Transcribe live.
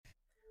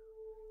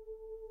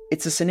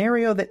It's a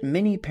scenario that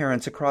many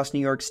parents across New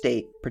York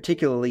State,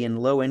 particularly in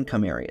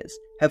low-income areas,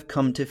 have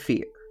come to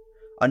fear.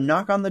 A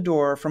knock on the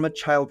door from a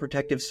Child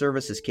Protective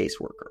Services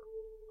caseworker.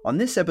 On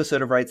this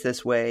episode of Rights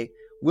This Way,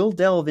 we'll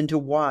delve into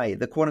why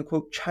the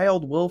quote-unquote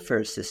child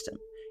welfare system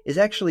is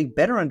actually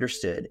better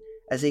understood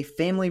as a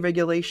family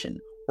regulation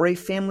or a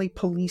family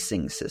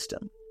policing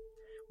system.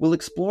 We'll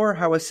explore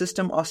how a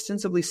system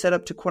ostensibly set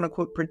up to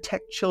quote-unquote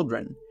protect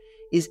children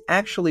is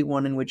actually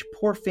one in which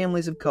poor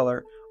families of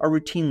color are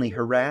routinely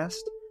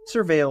harassed,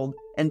 surveilled,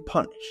 and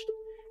punished.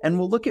 And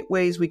we'll look at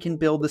ways we can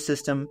build a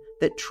system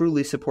that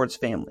truly supports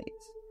families.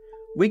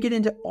 We get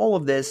into all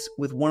of this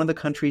with one of the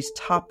country's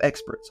top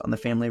experts on the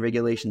family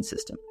regulation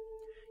system,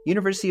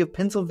 University of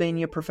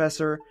Pennsylvania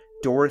professor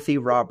Dorothy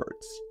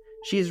Roberts.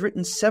 She has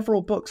written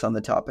several books on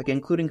the topic,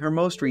 including her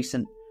most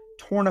recent,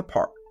 Torn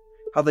Apart: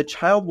 How the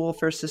Child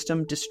Welfare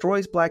System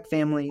Destroys Black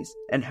Families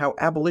and How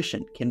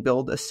Abolition Can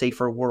Build a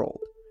Safer World.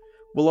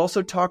 We'll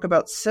also talk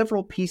about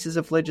several pieces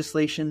of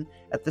legislation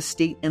at the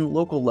state and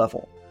local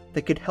level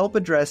that could help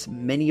address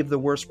many of the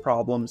worst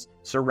problems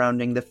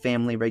surrounding the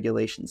family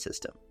regulation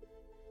system.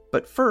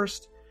 But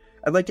first,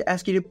 I'd like to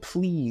ask you to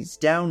please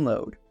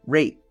download,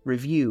 rate,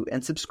 review,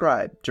 and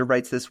subscribe to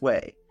Rights This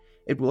Way.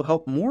 It will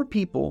help more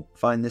people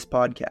find this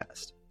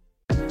podcast.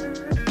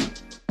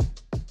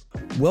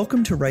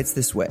 Welcome to Rights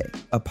This Way,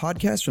 a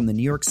podcast from the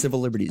New York Civil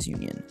Liberties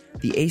Union,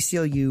 the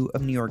ACLU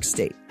of New York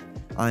State.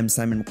 I'm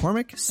Simon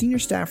McCormick, senior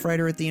staff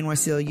writer at the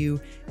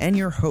NYCLU, and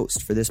your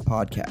host for this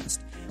podcast,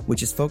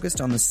 which is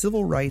focused on the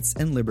civil rights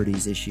and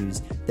liberties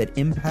issues that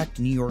impact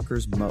New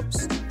Yorkers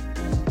most.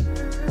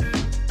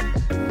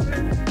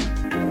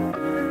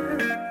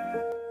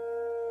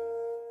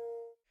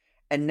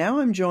 And now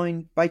I'm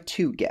joined by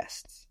two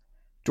guests.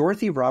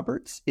 Dorothy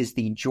Roberts is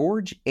the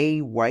George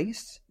A.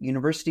 Weiss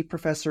University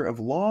Professor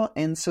of Law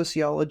and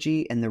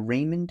Sociology and the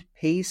Raymond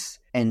Pace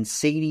and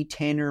Sadie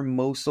Tanner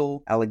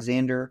Mosel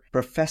Alexander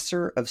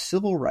Professor of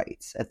Civil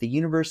Rights at the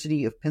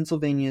University of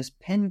Pennsylvania's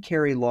Penn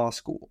Cary Law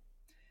School.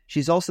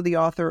 She's also the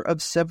author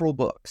of several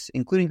books,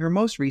 including her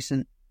most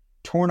recent,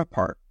 Torn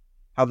Apart: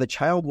 How the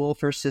Child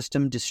Welfare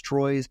System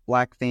Destroys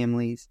Black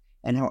Families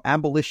and How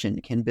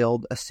Abolition Can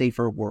Build a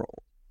Safer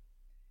World.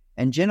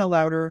 And Jenna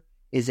Lauder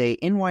is a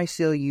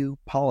NYCLU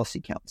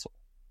Policy Counsel.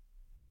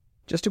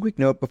 Just a quick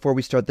note before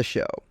we start the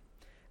show.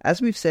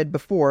 As we've said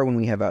before when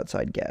we have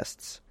outside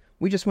guests,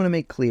 we just want to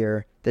make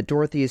clear that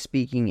Dorothy is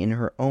speaking in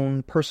her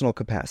own personal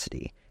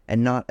capacity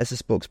and not as a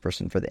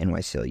spokesperson for the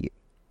NYCLU.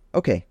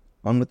 Okay,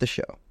 on with the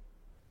show.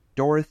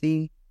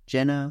 Dorothy,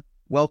 Jenna,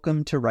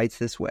 welcome to Rights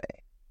This Way.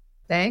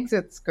 Thanks,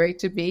 it's great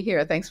to be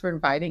here. Thanks for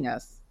inviting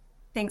us.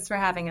 Thanks for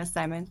having us,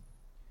 Simon.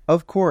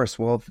 Of course,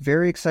 well,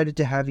 very excited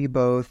to have you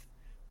both.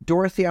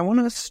 Dorothy, I want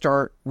to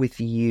start with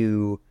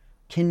you.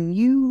 Can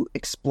you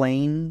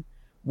explain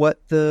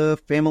what the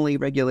family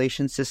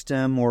regulation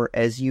system, or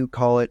as you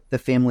call it, the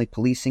family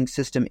policing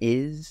system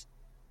is?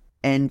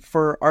 And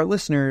for our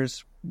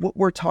listeners, what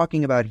we're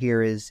talking about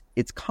here is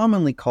it's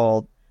commonly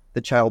called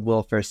the child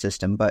welfare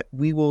system, but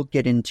we will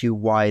get into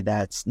why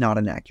that's not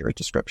an accurate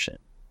description.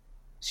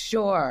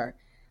 Sure.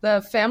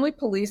 The family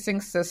policing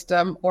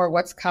system, or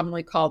what's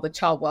commonly called the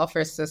child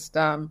welfare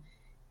system,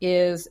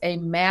 is a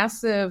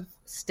massive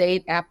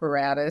state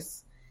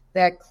apparatus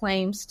that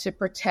claims to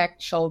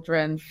protect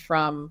children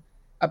from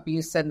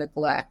abuse and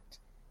neglect,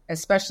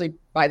 especially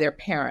by their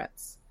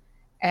parents.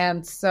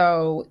 And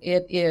so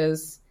it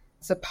is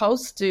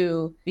supposed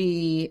to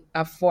be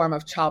a form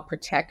of child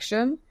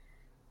protection.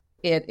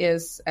 It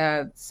is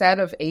a set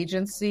of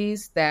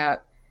agencies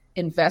that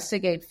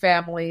investigate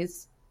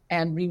families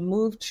and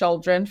remove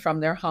children from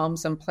their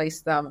homes and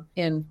place them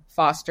in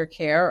foster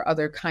care,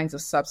 other kinds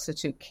of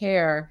substitute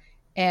care,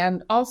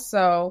 and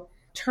also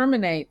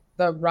terminate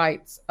the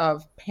rights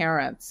of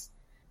parents.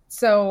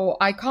 So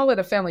I call it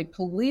a family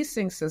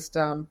policing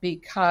system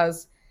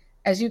because,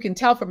 as you can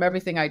tell from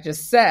everything I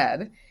just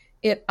said,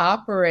 it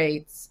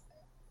operates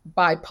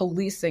by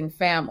policing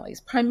families,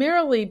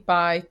 primarily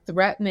by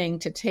threatening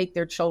to take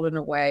their children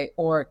away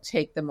or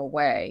take them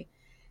away.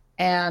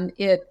 And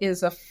it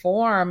is a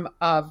form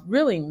of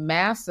really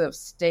massive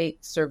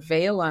state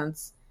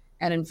surveillance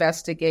and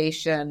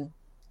investigation,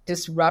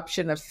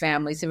 disruption of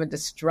families, even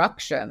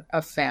destruction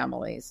of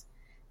families.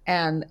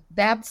 And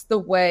that's the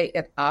way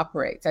it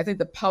operates. I think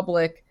the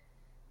public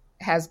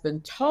has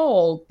been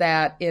told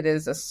that it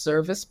is a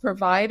service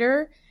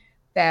provider,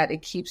 that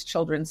it keeps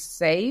children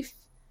safe.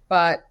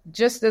 But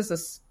just as a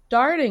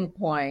starting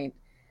point,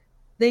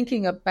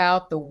 thinking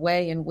about the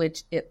way in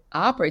which it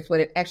operates,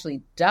 what it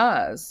actually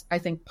does, I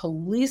think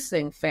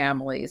policing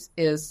families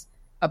is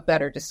a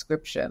better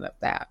description of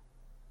that.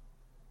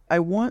 I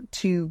want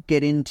to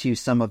get into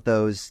some of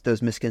those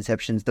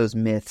misconceptions, those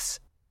myths.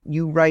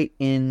 You write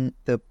in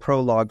the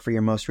prologue for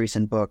your most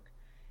recent book,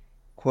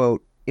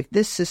 quote, "If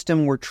this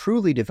system were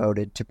truly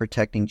devoted to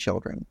protecting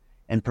children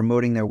and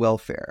promoting their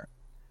welfare,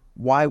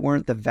 why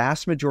weren't the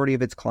vast majority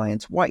of its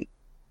clients white?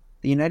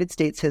 The United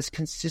States has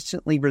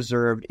consistently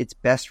reserved its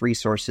best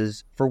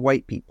resources for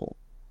white people.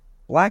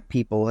 Black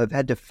people have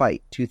had to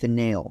fight tooth and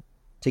nail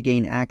to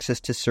gain access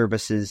to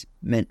services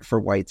meant for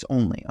whites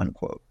only,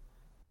 unquote.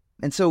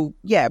 And so,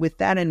 with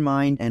that in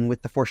mind and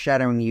with the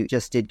foreshadowing you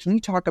just did, can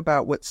you talk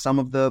about what some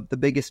of the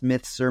biggest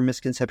myths or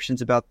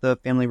misconceptions about the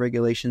family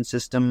regulation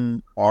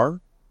system are?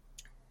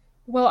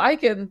 Well, I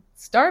can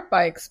start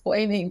by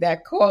explaining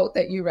that quote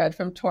that you read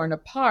from Torn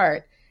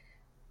Apart.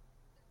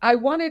 I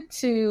wanted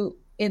to,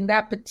 in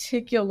that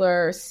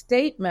particular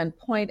statement,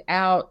 point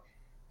out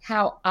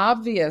how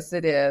obvious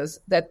it is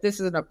that this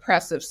is an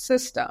oppressive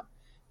system,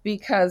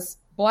 because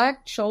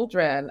Black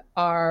children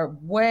are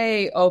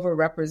way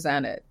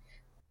overrepresented.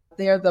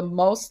 They're the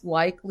most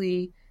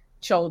likely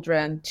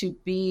children to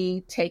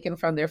be taken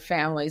from their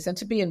families and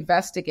to be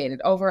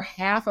investigated. Over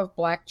half of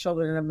Black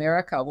children in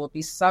America will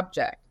be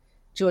subject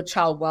to a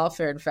child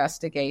welfare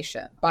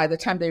investigation by the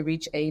time they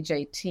reach age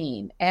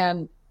 18.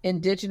 And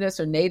Indigenous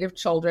or Native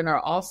children are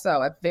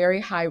also at very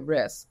high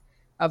risk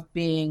of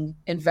being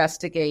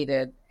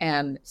investigated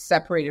and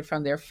separated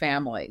from their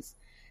families.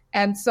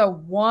 And so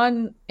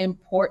one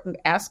important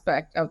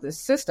aspect of the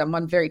system,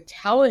 one very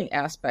telling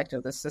aspect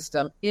of the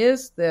system,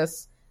 is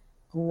this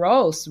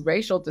gross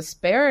racial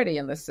disparity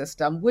in the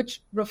system,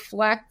 which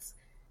reflects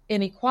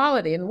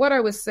inequality. And what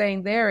I was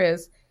saying there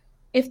is,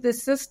 if the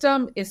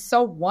system is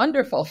so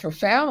wonderful for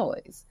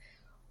families,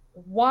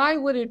 why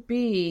would it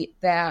be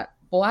that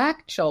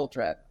Black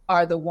children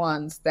are the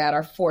ones that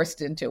are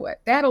forced into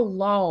it? That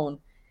alone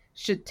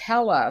should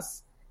tell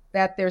us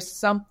that there's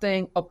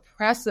something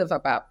oppressive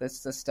about this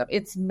system.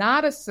 It's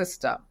not a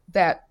system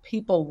that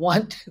people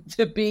want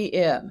to be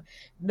in.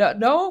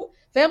 No,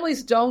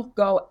 families don't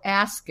go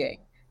asking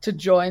to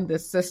join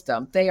this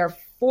system. They are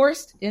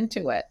forced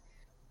into it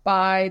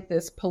by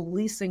this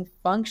policing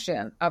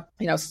function of,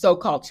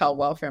 so-called child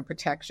welfare and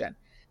protection.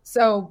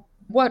 So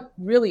what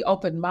really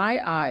opened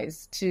my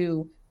eyes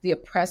to the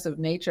oppressive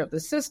nature of the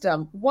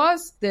system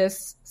was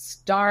this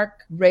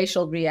stark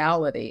racial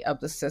reality of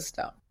the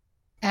system.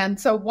 And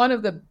so one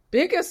of the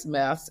biggest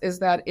myths is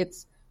that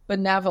it's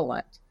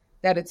benevolent,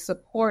 that it's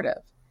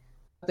supportive.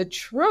 The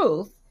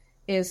truth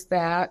is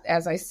that,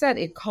 as I said,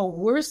 it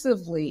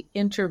coercively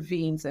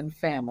intervenes in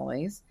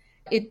families.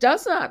 It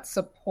does not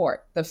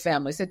support the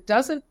families. It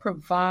doesn't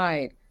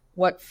provide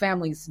what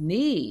families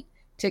need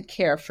to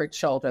care for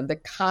children, the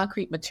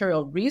concrete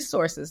material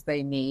resources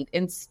they need.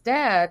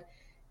 Instead,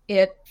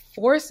 it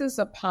forces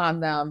upon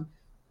them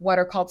what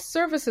are called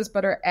services,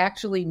 but are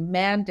actually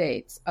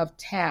mandates of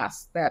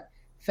tasks that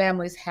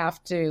families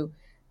have to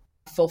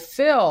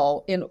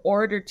fulfill in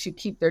order to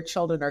keep their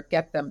children or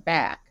get them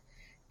back.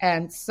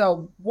 And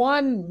so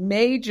one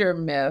major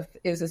myth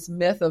is this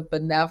myth of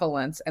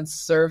benevolence and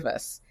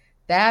service.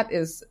 That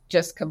is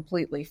just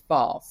completely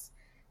false.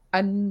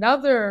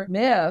 Another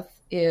myth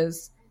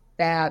is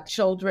that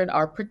children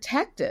are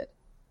protected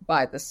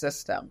by the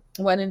system,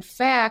 when in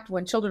fact,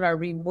 when children are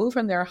removed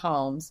from their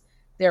homes,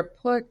 they're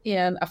put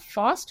in a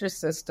foster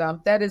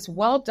system that is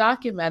well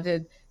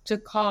documented to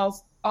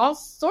cause all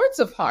sorts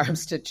of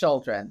harms to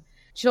children.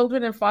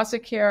 Children in foster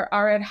care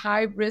are at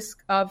high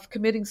risk of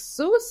committing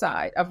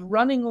suicide, of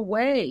running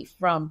away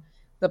from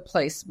the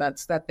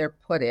placements that they're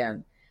put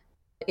in.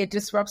 It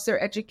disrupts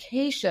their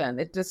education.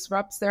 It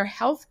disrupts their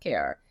health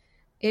care.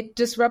 It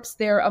disrupts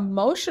their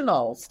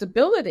emotional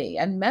stability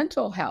and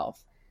mental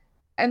health.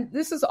 And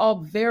this is all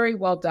very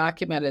well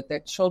documented,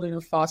 that children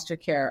in foster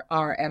care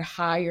are at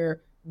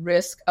higher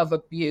risk of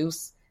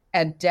abuse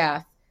and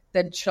death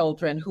than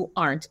children who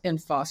aren't in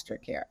foster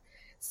care.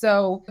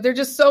 So there are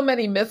just so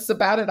many myths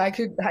about it I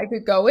could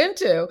go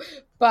into.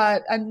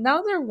 But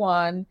another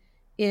one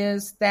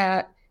is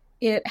that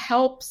it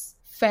helps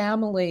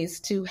families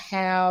to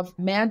have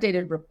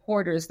mandated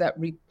reporters that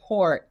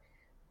report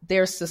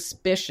their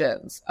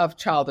suspicions of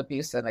child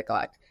abuse and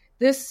neglect.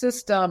 This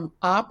system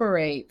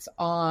operates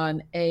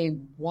on a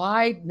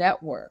wide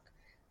network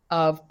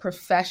of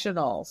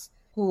professionals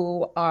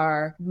who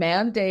are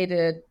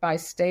mandated by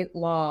state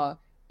law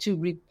to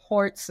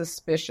report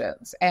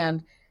suspicions.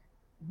 And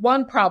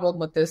one problem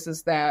with this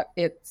is that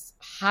it's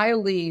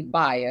highly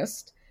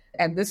biased.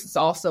 And this is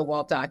also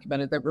well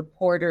documented, that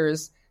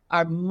reporters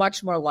are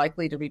much more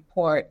likely to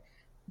report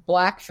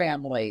Black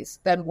families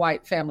than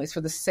white families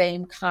for the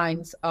same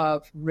kinds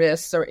of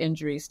risks or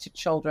injuries to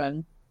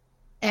children.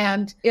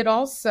 And it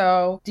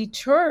also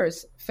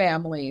deters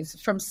families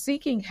from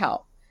seeking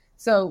help.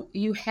 So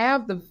you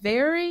have the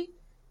very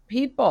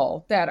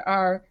people that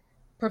are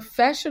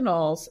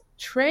professionals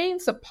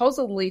trained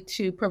supposedly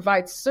to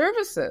provide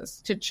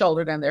services to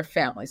children and their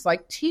families,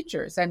 like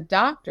teachers and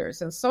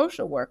doctors and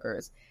social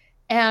workers.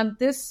 And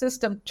this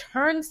system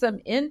turns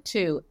them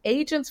into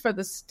agents for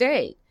the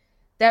state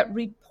that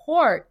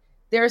report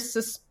their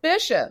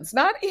suspicions,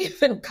 not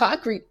even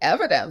concrete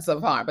evidence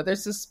of harm, but their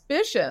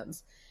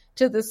suspicions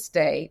to the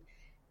state.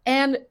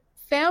 And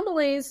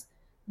families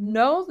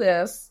know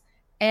this,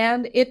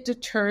 and it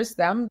deters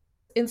them.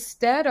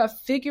 Instead of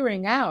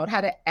figuring out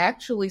how to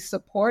actually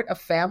support a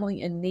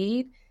family in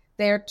need,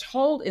 they're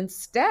told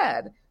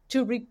instead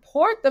to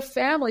report the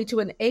family to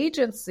an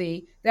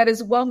agency that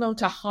is well known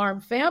to harm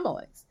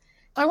families.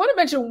 I want to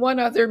mention one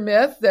other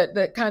myth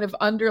that kind of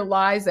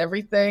underlies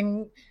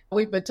everything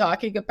we've been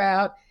talking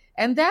about,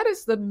 and that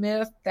is the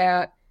myth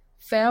that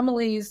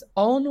families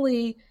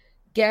only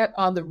get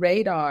on the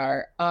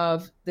radar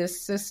of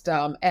this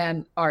system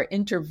and are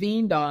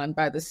intervened on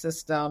by the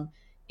system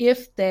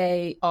if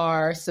they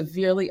are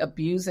severely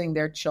abusing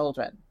their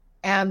children.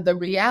 And the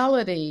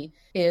reality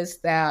is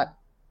that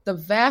the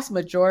vast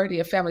majority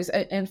of families,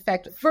 in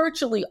fact,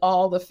 virtually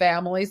all the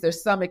families,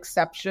 there's some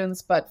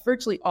exceptions, but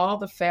virtually all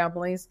the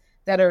families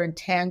that are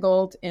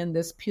entangled in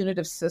this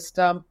punitive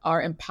system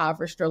are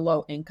impoverished or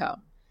low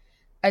income.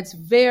 It's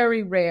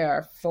very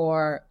rare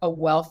for a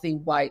wealthy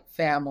white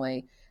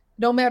family,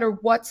 no matter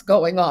what's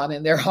going on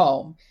in their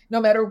home,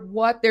 no matter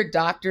what their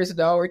doctors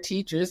know or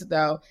teachers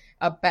know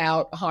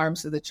about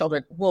harms to the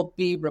children, will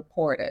be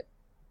reported.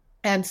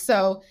 And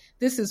so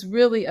this is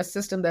really a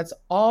system that's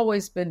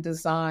always been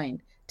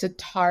designed to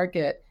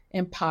target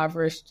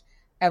impoverished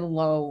and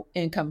low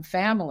income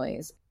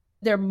families.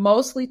 They're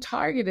mostly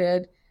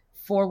targeted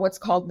for what's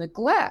called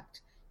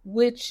neglect,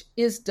 which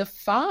is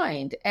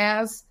defined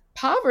as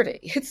poverty.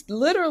 It's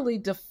literally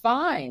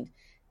defined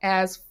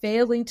as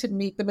failing to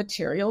meet the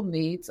material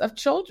needs of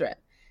children.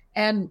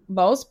 And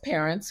most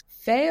parents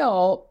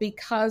fail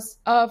because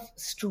of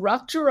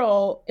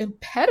structural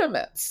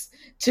impediments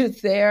to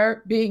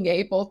their being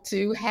able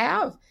to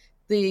have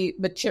the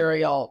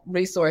material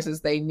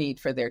resources they need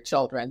for their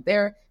children.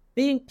 They're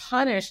being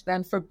punished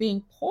then for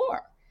being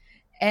poor.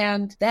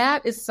 And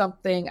that is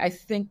something I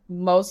think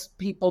most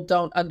people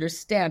don't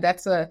understand.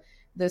 That's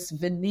this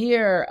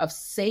veneer of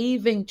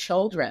saving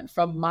children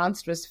from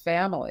monstrous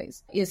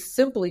families is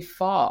simply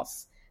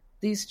false.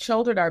 These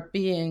children are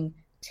being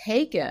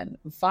taken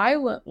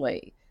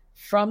violently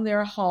from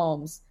their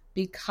homes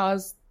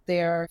because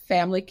their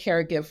family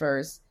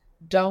caregivers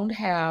don't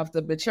have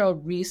the material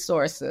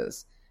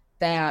resources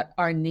that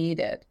are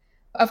needed.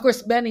 Of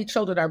course, many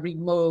children are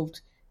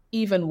removed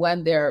even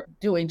when they're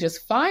doing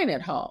just fine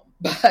at home,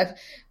 but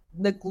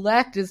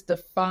neglect is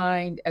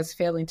defined as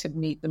failing to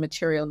meet the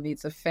material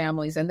needs of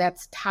families, and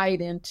that's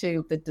tied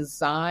into the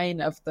design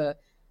of the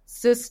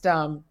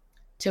system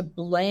to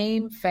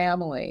blame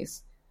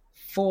families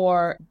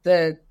for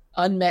the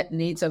unmet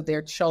needs of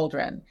their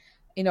children.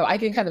 You know, I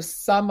can kind of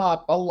sum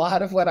up a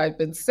lot of what I've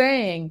been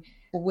saying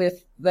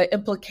with the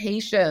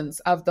implications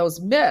of those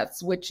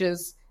myths, which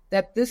is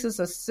that this is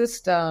a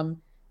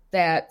system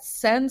that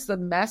sends the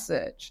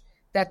message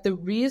that the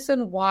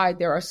reason why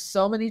there are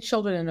so many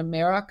children in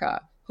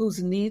America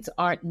whose needs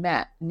aren't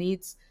met,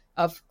 needs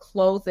of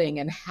clothing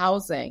and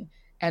housing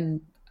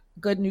and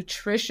good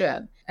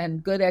nutrition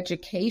and good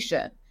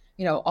education,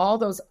 you know, all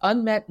those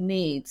unmet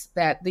needs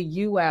that the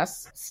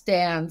U.S.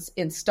 stands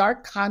in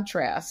stark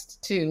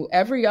contrast to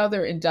every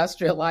other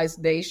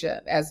industrialized nation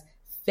as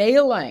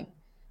failing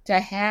to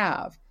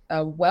have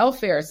a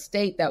welfare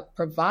state that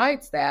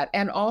provides that,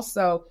 and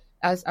also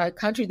as a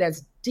country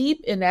that's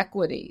deep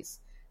inequities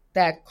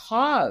that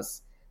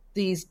cause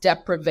these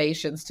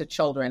deprivations to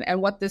children.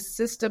 And what this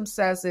system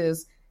says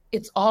is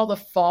it's all the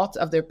fault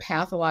of their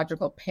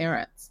pathological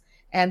parents.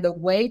 And the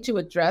way to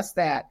address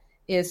that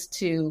is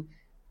to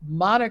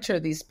monitor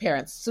these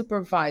parents,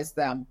 supervise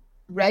them,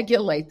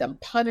 regulate them,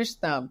 punish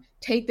them,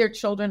 take their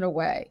children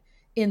away.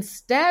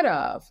 Instead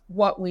of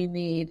what we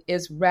need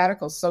is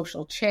radical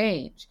social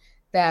change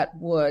that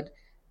would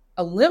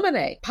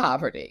eliminate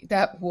poverty,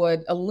 that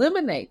would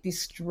eliminate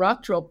these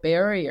structural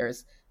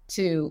barriers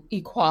to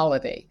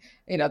equality,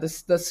 you know,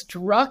 the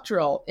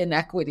structural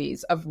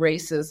inequities of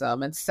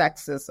racism and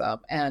sexism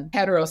and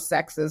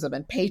heterosexism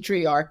and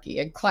patriarchy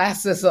and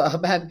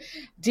classism and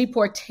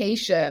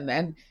deportation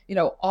and, you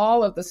know,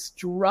 all of the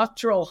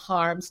structural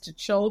harms to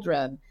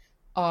children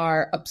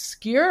are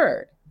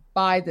obscured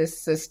by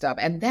this system.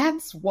 And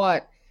that's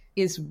what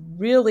is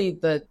really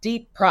the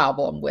deep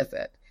problem with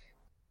it.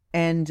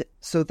 And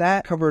so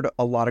that covered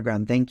a lot of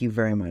ground. Thank you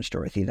very much,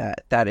 Dorothy.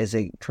 That is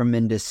a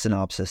tremendous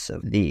synopsis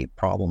of the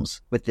problems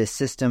with this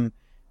system.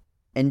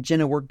 And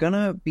Jenna, we're going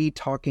to be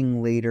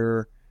talking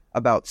later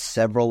about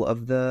several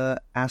of the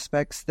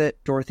aspects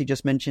that Dorothy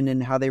just mentioned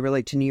and how they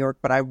relate to New York.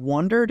 But I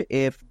wondered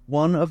if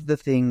one of the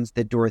things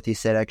that Dorothy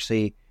said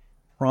actually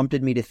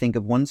prompted me to think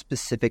of one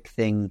specific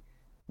thing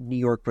New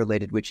York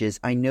related, which is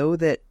I know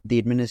that the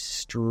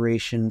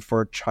Administration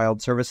for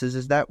Child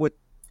Services,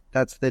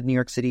 that's the New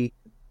York City?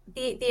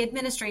 The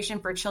Administration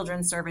for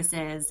Children's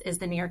Services is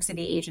the New York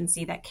City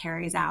agency that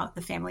carries out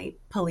the family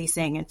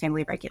policing and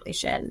family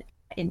regulation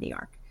in New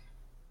York.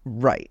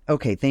 Right.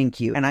 Okay, thank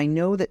you. And I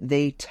know that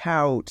they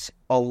tout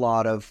a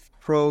lot of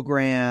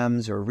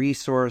programs or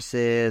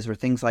resources or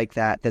things like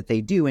that they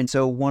do. And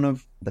so one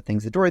of the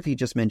things that Dorothy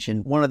just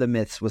mentioned, one of the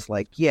myths was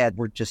like, yeah,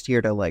 we're just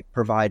here to like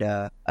provide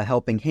a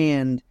helping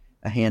hand,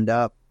 a hand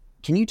up.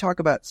 Can you talk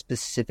about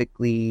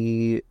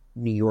specifically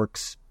New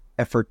York's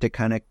effort to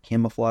kind of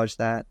camouflage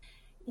that?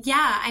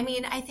 Yeah, I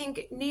mean, I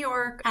think New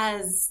York,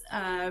 as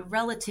a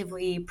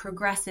relatively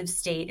progressive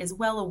state, is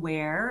well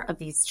aware of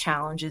these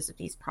challenges, of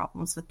these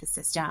problems with the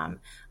system,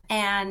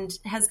 and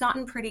has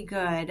gotten pretty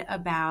good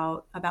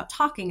about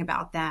talking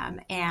about them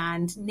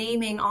and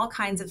naming all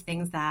kinds of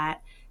things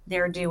that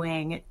they're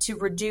doing to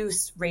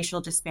reduce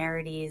racial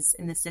disparities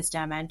in the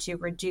system and to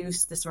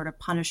reduce the sort of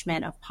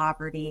punishment of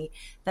poverty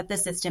that the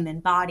system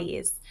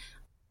embodies.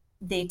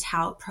 They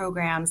tout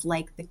programs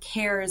like the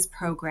CARES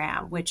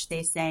program, which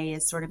they say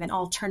is sort of an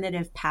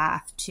alternative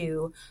path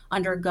to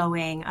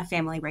undergoing a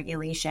family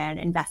regulation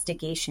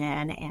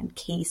investigation and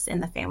case in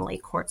the family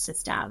court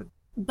system.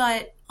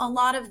 But a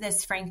lot of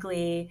this,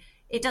 frankly,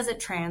 it doesn't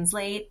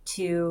translate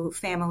to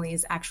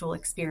families' actual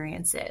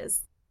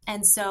experiences.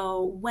 And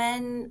so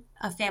when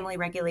a family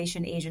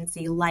regulation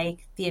agency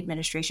like the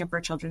Administration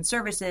for Children's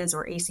Services,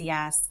 or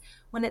ACS,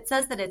 when it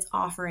says that it's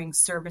offering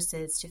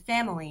services to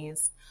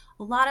families,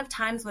 a lot of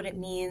times what it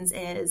means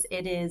is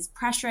it is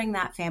pressuring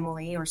that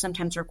family, or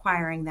sometimes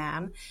requiring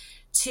them,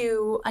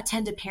 to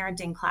attend a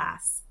parenting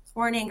class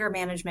or an anger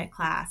management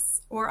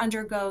class or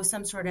undergo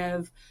some sort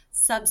of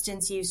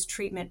substance use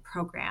treatment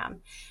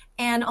program.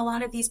 And a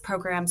lot of these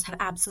programs have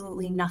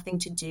absolutely nothing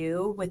to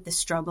do with the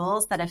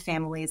struggles that a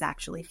family is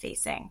actually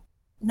facing.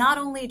 Not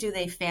only do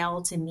they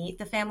fail to meet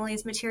the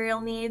family's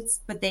material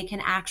needs, but they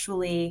can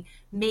actually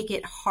make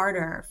it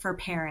harder for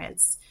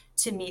parents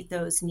to meet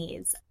those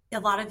needs. A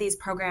lot of these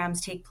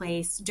programs take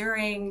place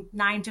during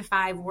 9 to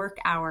 5 work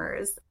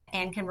hours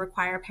and can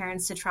require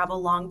parents to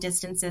travel long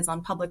distances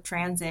on public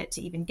transit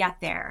to even get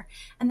there.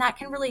 And that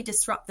can really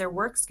disrupt their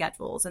work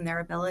schedules and their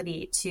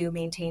ability to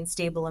maintain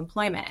stable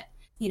employment.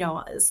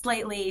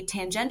 Slightly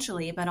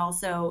tangentially, but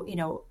also,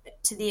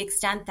 to the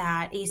extent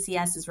that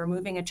ACS is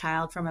removing a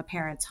child from a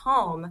parent's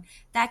home,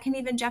 that can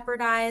even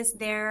jeopardize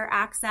their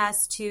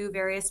access to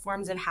various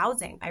forms of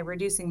housing by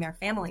reducing their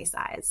family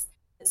size.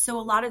 So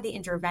a lot of the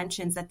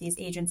interventions that these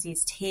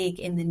agencies take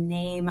in the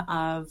name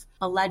of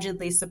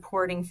allegedly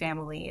supporting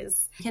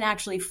families can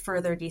actually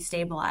further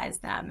destabilize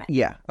them.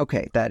 Yeah,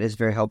 okay, that is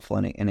very helpful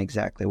and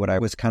exactly what I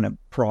was kind of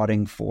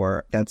prodding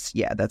for. That's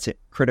a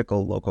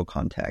critical local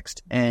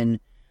context. And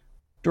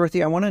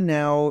Dorothy, I want to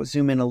now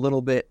zoom in a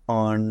little bit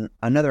on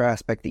another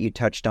aspect that you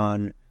touched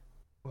on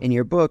in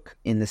your book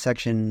in the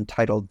section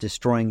titled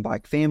Destroying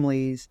Black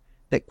Families,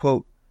 that,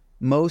 quote,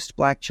 most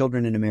Black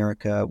children in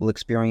America will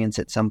experience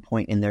at some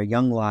point in their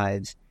young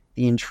lives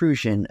the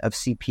intrusion of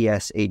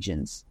CPS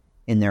agents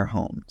in their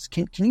homes.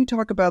 Can you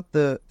talk about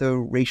the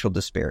racial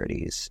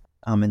disparities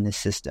in this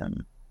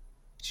system?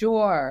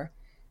 Sure.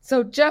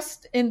 So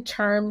just in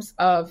terms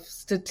of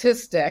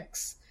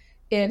statistics,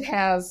 it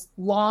has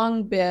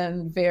long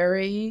been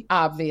very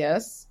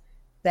obvious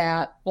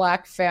that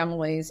Black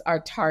families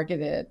are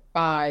targeted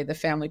by the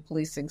family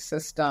policing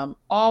system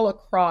all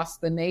across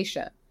the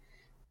nation.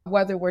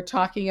 Whether we're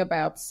talking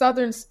about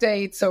southern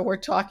states or we're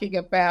talking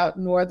about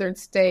northern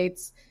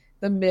states,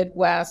 the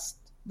Midwest,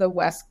 the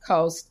West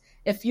Coast,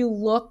 if you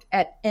look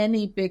at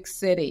any big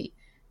city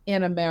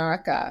in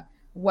America,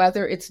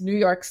 whether it's New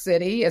York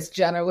City, as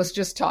Jenna was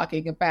just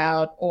talking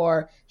about,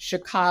 or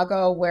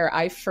Chicago, where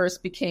I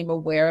first became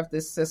aware of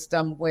this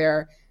system,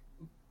 where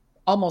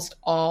almost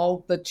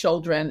all the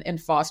children in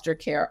foster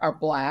care are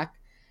Black.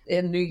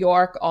 In New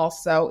York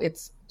also,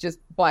 it's just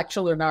Black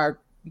children are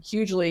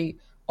hugely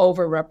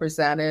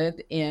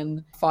overrepresented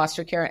in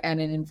foster care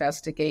and in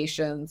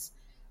investigations.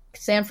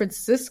 San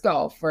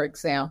Francisco, for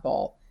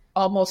example,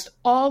 almost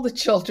all the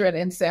children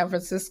in San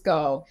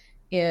Francisco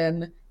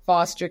in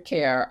foster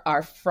care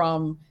are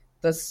from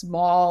the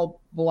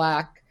small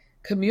Black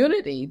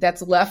community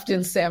that's left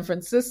in San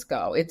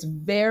Francisco. It's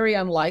very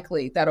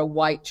unlikely that a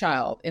white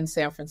child in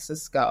San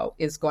Francisco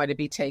is going to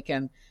be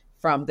taken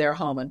from their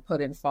home and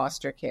put in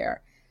foster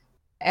care.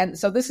 And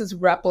so this is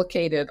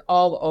replicated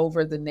all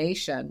over the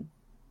nation.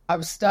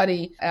 A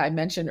study I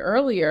mentioned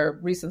earlier,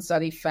 recent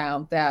study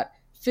found that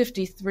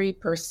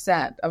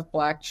 53% of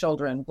Black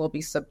children will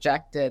be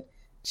subjected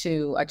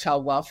to a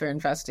child welfare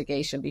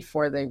investigation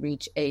before they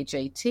reach age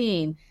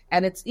 18,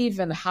 and it's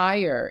even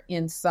higher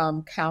in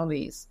some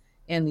counties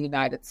in the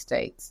United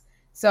States.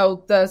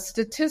 So the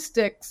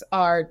statistics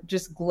are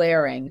just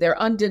glaring. They're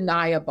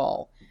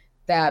undeniable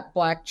that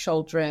Black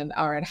children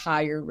are at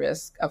higher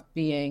risk of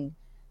being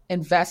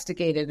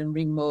investigated and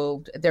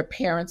removed, their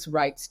parents'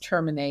 rights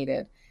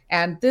terminated.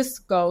 And this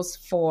goes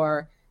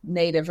for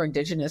Native or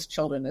Indigenous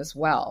children as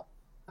well.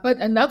 But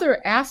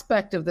another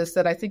aspect of this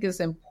that I think is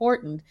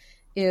important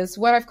is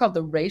what I've called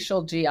the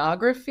racial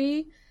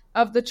geography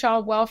of the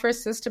child welfare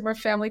system or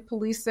family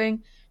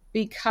policing,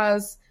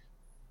 because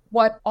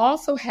what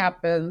also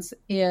happens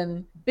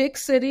in big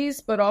cities,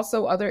 but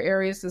also other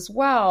areas as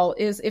well,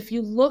 is if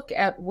you look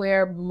at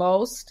where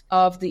most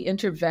of the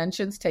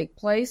interventions take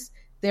place,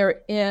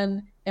 they're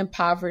in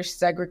impoverished,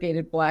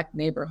 segregated Black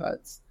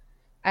neighborhoods.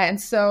 And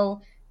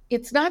so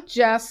it's not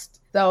just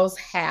those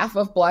half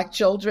of Black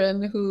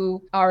children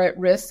who are at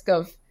risk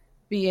of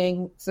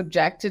being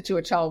subjected to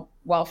a child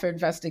welfare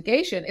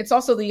investigation. It's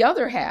also the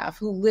other half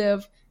who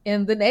live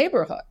in the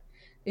neighborhood,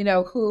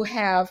 who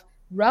have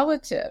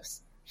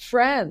relatives,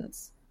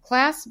 friends,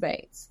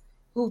 classmates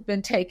who've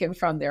been taken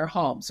from their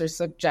homes or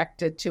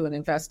subjected to an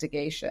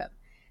investigation.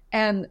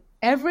 And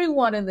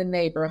everyone in the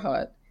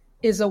neighborhood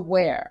is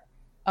aware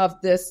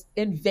of this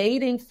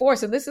invading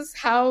force. And this is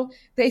how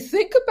they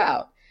think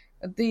about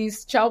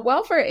these child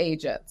welfare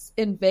agents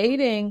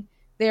invading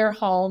their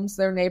homes,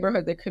 their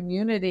neighborhood, their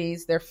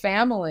communities, their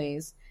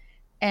families.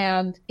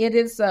 And it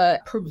is a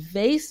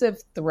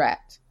pervasive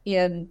threat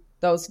in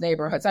those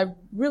neighborhoods. I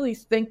really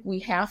think we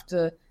have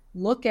to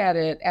look at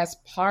it as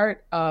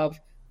part of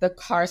the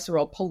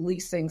carceral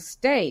policing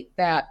state,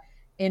 that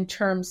in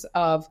terms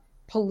of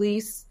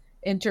police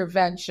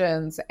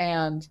interventions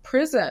and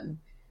prison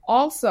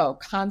also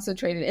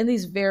concentrated in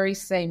these very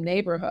same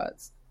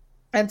neighborhoods.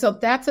 And so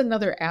that's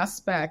another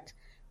aspect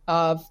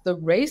of the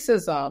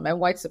racism and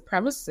white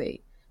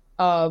supremacy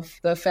of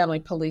the family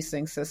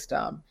policing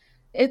system.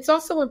 It's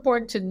also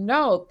important to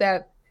note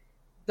that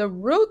the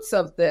roots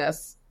of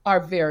this are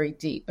very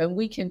deep, and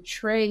we can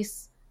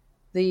trace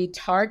the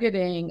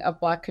targeting of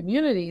Black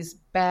communities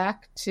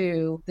back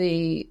to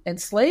the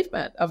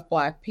enslavement of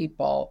Black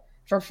people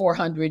for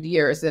 400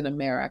 years in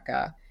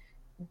America,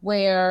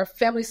 where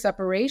family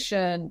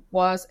separation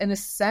was an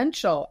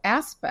essential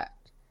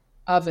aspect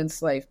of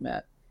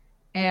enslavement.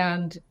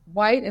 And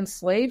white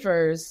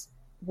enslavers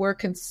were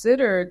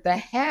considered the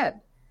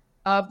head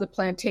of the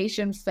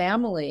plantation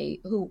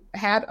family who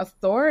had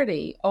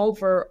authority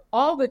over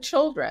all the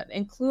children,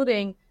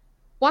 including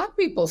Black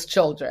people's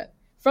children.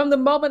 From the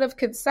moment of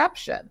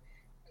conception,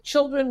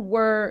 children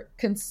were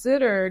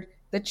considered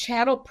the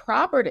chattel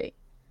property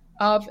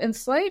of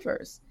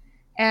enslavers.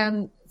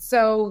 And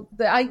so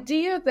the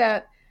idea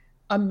that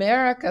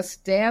America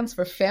stands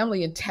for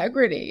family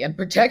integrity and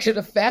protection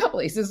of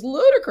families is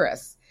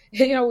ludicrous.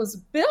 It was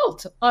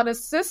built on a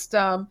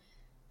system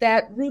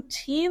that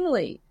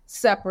routinely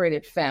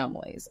separated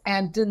families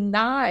and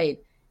denied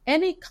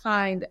any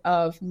kind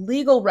of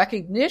legal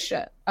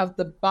recognition of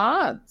the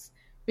bonds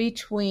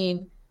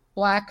between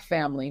Black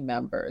family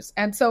members.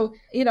 And so,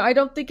 I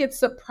don't think it's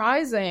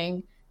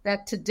surprising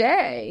that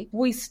today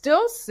we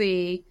still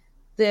see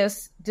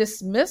this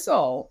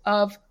dismissal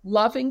of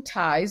loving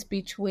ties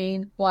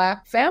between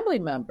Black family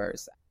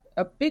members.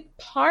 A big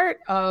part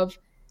of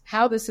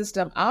how the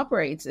system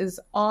operates is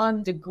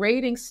on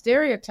degrading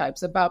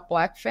stereotypes about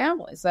Black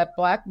families, that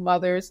Black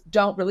mothers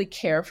don't really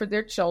care for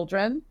their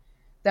children,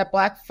 that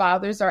Black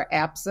fathers are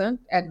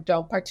absent and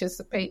don't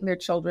participate in their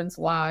children's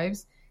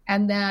lives,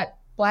 and that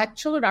Black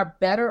children are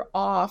better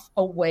off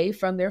away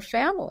from their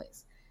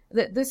families.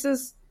 This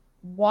is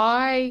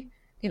why,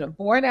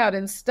 borne out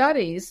in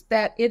studies,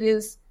 that it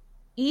is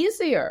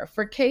easier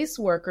for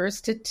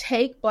caseworkers to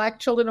take Black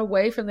children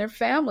away from their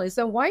families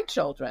than white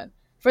children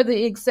for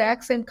the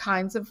exact same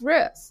kinds of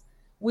risks.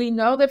 We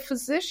know that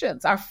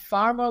physicians are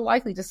far more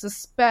likely to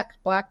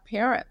suspect Black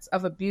parents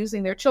of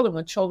abusing their children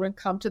when children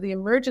come to the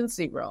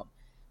emergency room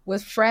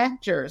with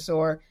fractures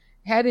or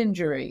head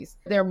injuries.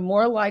 They're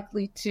more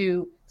likely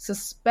to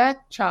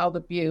suspect child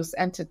abuse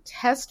and to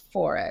test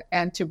for it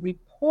and to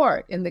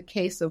report in the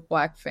case of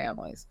Black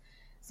families.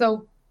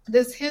 So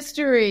this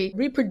history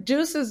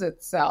reproduces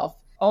itself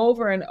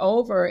over and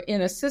over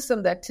in a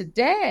system that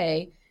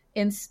today,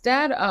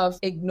 instead of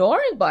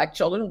ignoring Black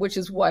children, which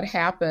is what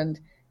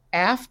happened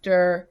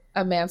after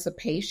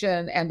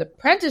emancipation and the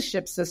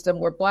apprenticeship system,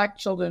 where Black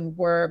children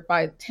were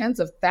by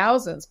tens of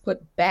thousands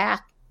put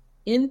back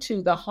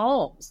into the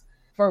homes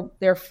for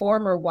their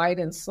former white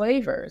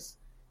enslavers.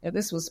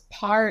 This was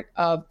part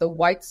of the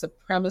white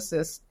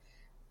supremacist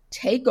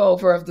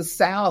takeover of the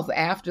South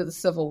after the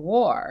Civil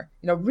War,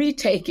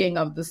 retaking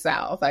of the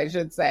South, I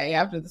should say,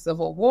 after the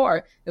Civil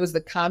War. It was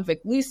the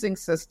convict leasing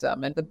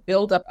system and the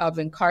buildup of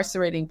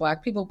incarcerating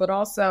Black people, but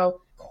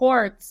also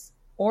courts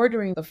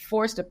ordering the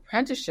forced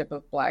apprenticeship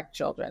of Black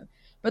children.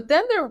 But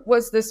then there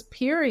was this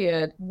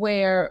period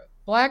where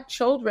Black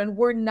children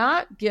were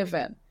not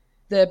given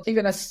the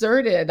even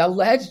asserted,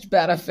 alleged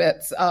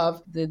benefits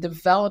of the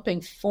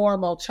developing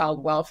formal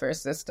child welfare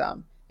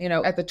system,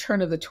 at the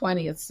turn of the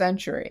 20th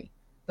century,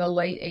 the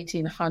late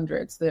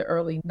 1800s, the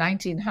early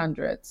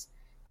 1900s.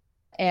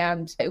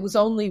 And it was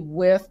only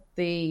with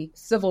the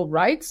civil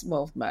rights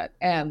movement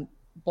and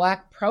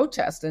Black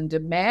protest and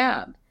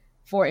demand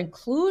for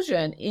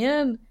inclusion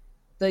in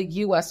the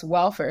U.S.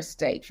 welfare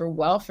state for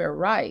welfare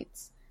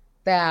rights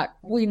that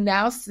we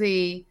now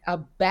see a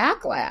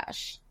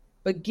backlash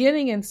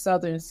beginning in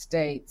southern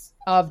states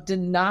of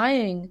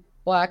denying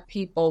Black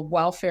people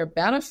welfare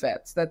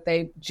benefits that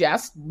they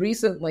just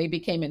recently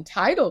became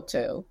entitled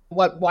to,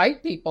 what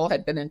white people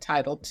had been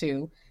entitled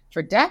to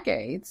for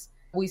decades.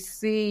 We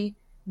see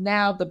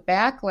now the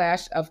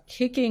backlash of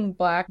kicking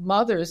Black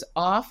mothers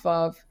off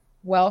of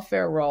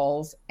welfare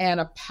rolls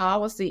and a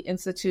policy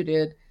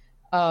instituted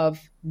of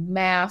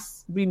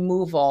mass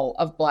removal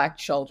of Black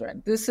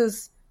children. This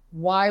is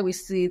why we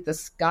see the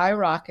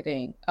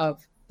skyrocketing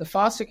of the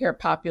foster care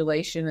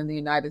population in the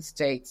United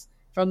States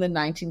from the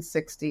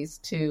 1960s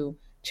to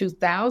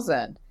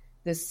 2000,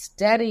 this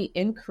steady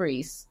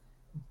increase,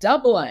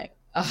 doubling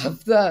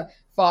of the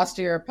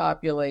foster care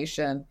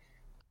population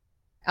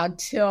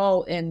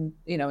until in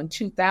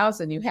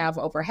 2000, you have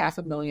over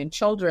 500,000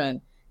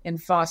 children in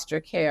foster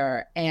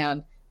care,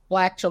 and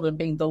Black children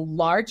being the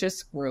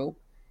largest group,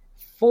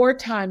 4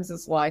 times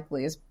as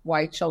likely as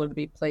white children to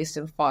be placed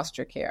in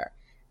foster care.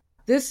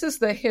 This is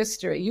the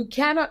history. You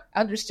cannot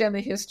understand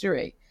the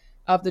history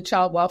of the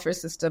child welfare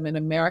system in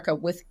America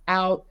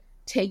without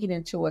taking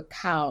into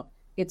account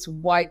its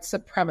white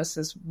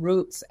supremacist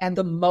roots and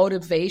the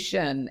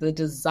motivation, the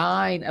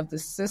design of the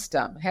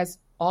system has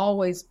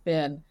always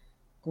been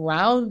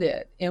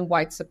grounded in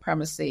white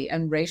supremacy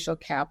and racial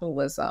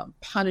capitalism,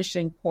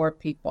 punishing poor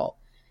people,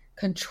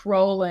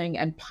 controlling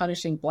and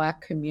punishing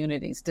Black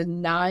communities,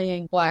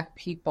 denying Black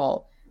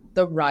people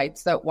the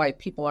rights that white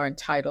people are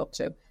entitled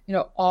to.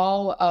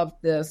 All of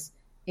this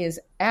is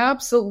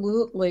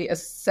absolutely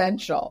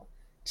essential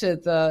to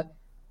the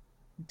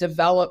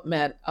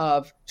development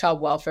of child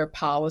welfare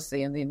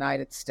policy in the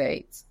United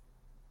States.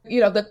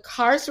 The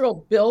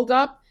carceral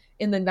buildup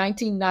in the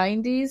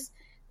 1990s,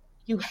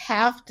 you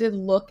have to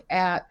look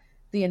at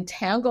the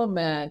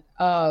entanglement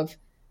of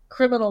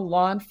criminal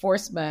law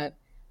enforcement,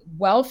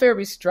 welfare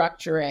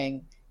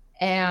restructuring,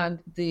 and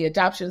the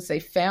Adoption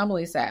Safe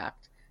Families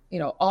Act.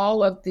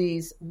 All of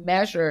these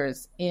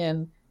measures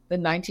in the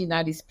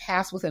 1990s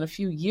passed within a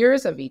few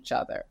years of each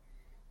other.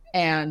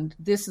 And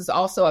this is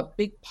also a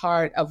big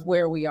part of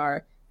where we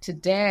are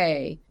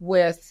today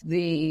with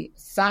the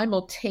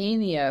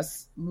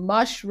simultaneous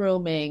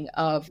mushrooming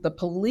of the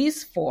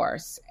police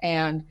force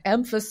and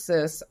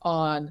emphasis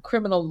on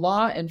criminal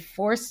law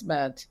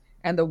enforcement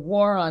and the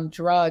war on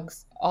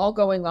drugs all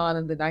going on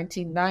in the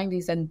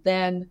 1990s, and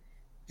then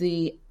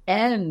the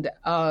end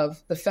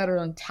of the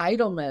federal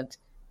entitlement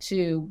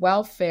to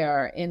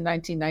welfare in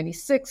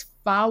 1996,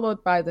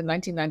 followed by the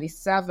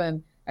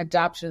 1997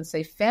 Adoption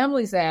Safe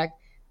Families Act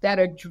that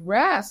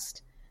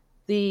addressed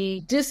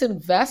the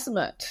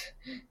disinvestment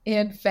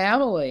in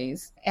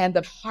families and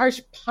the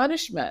harsh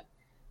punishment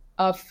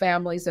of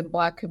families in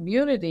Black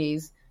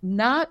communities,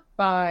 not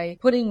by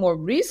putting more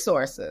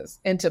resources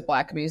into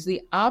Black communities,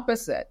 the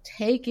opposite,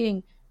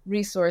 taking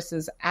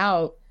resources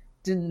out,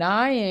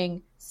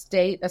 denying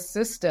state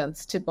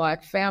assistance to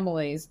Black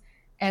families,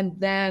 and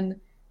then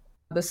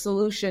the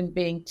solution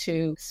being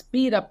to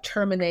speed up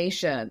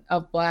termination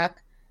of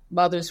Black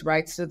mothers'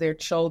 rights to their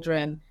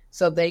children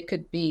so they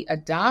could be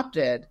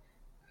adopted.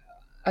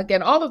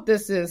 Again, all of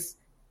this is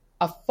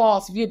a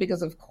false view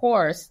because, of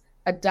course,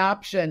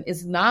 adoption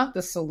is not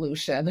the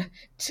solution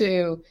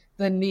to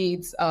the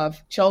needs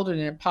of children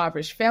in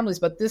impoverished families,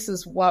 but this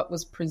is what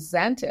was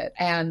presented.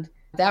 And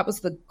that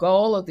was the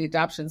goal of the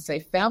Adoption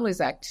Safe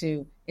Families Act,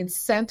 to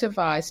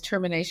incentivize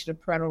termination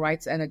of parental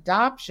rights and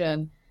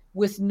adoption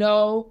with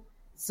no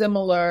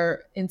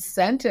similar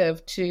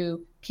incentive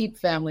to keep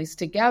families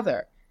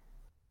together.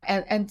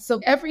 And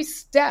so every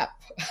step,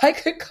 I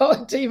could go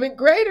into even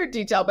greater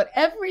detail, but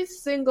every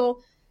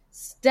single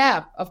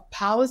step of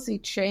policy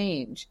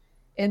change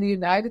in the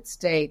United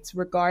States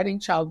regarding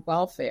child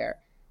welfare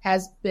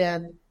has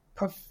been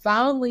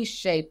profoundly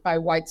shaped by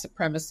white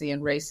supremacy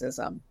and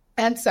racism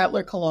and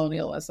settler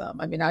colonialism.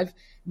 I mean,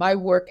 my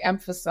work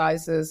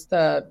emphasizes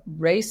the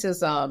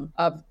racism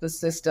of the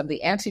system,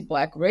 the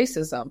anti-Black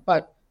racism,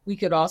 but we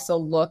could also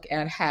look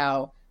at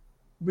how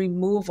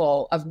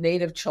removal of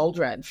Native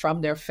children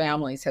from their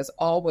families has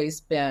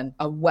always been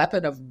a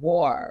weapon of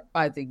war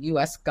by the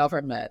U.S.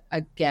 government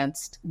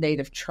against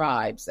Native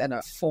tribes and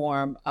a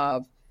form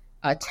of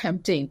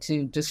attempting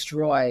to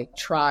destroy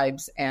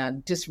tribes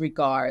and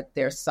disregard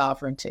their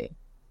sovereignty.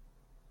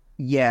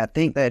 Yeah, I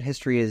think that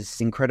history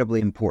is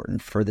incredibly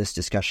important for this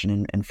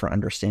discussion and for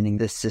understanding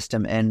this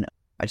system. And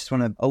I just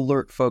want to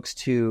alert folks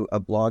to a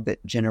blog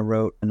that Jenna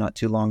wrote not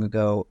too long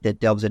ago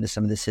that delves into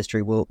some of this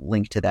history. We'll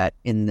link to that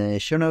in the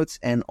show notes.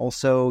 And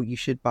also, you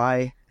should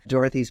buy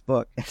Dorothy's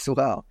book as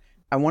well.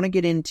 I want to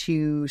get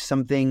into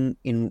something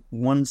in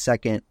 1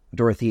 second,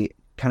 Dorothy,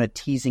 kind of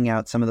teasing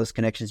out some of those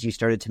connections you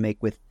started to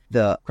make with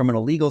the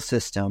criminal legal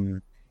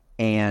system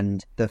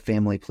and the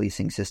family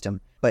policing system.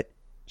 But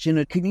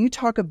Jenna, can you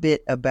talk a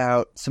bit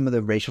about some of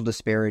the racial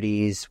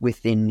disparities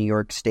within New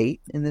York State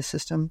in this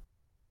system?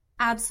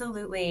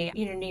 Absolutely.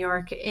 New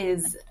York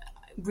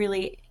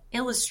really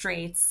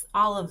illustrates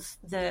all of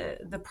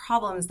the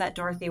problems that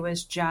Dorothy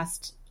was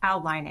just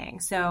outlining.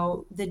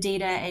 So the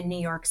data in New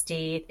York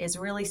State is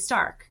really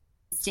stark.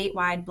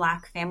 Statewide,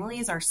 Black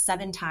families are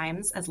 7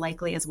 times as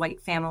likely as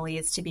white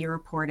families to be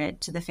reported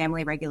to the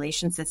family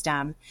regulation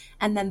system,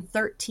 and then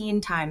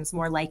 13 times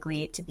more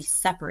likely to be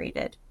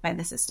separated by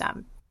the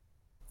system.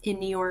 In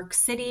New York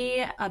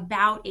City,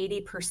 about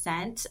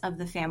 80% of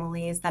the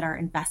families that are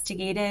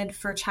investigated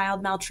for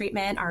child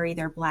maltreatment are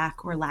either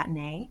Black or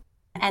Latina.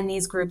 And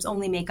these groups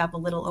only make up a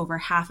little over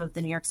half of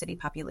the New York City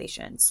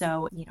population.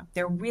 So,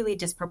 they're really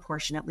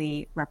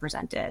disproportionately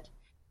represented.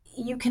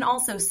 You can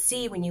also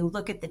see when you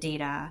look at the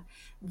data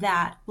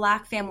that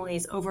Black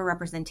families'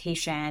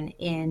 overrepresentation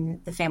in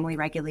the family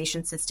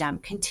regulation system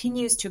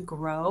continues to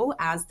grow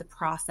as the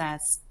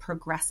process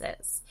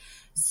progresses.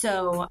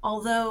 So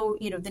although,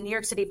 the New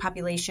York City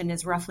population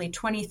is roughly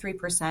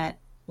 23%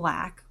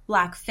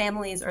 Black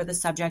families are the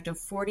subject of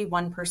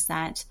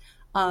 41%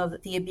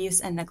 of the abuse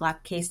and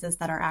neglect cases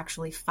that are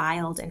actually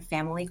filed in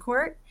family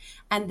court,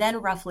 and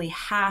then roughly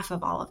half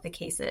of all of the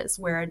cases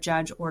where a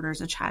judge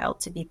orders a child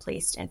to be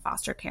placed in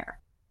foster care.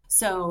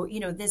 So,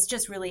 this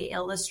just really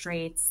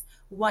illustrates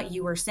what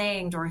you were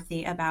saying,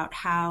 Dorothy, about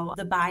how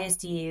the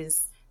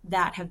biases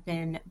that have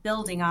been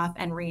building up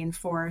and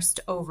reinforced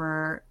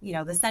over,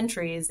 the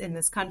centuries in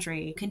this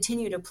country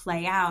continue to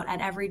play out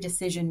at every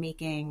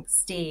decision-making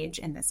stage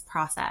in this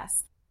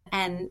process.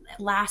 And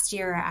last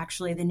year,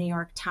 actually, the New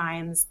York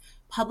Times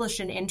published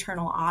an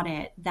internal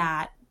audit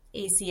that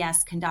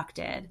ACS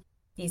conducted.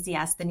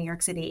 ACS, the New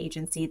York City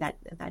agency that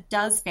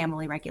does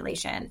family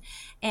regulation.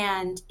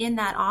 And in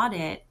that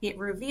audit, it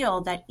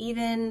revealed that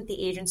even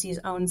the agency's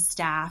own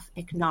staff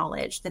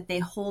acknowledged that they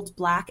hold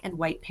Black and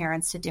white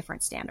parents to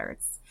different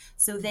standards.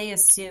 So they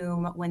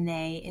assume when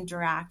they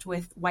interact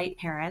with white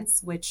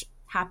parents, which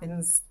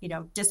happens,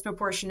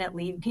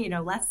 disproportionately,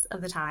 less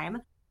of the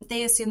time,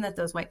 they assume that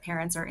those white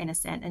parents are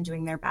innocent and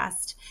doing their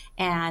best.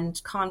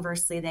 And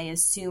conversely, they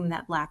assume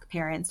that Black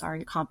parents are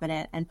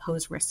incompetent and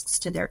pose risks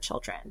to their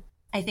children.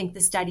 I think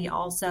the study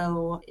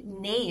also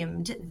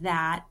named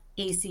that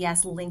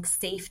ACS links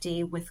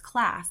safety with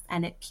class,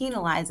 and it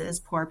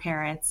penalizes poor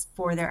parents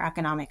for their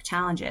economic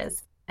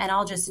challenges. And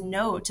I'll just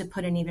note, to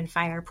put an even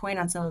finer point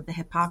on some of the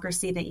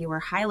hypocrisy that you were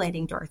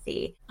highlighting,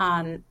 Dorothy,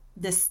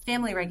 this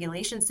family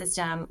regulation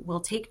system will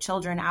take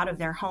children out of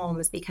their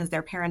homes because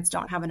their parents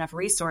don't have enough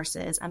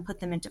resources and put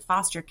them into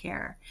foster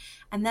care.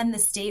 And then the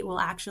state will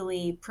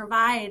actually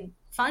provide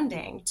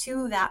funding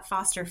to that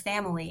foster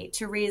family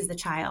to raise the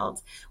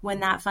child when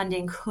that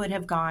funding could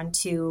have gone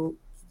to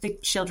the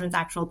children's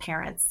actual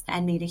parents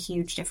and made a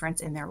huge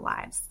difference in their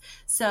lives.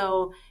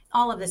 So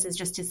all of this is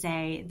just to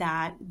say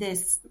that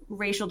this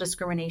racial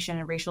discrimination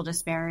and racial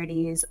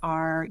disparities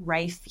are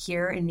rife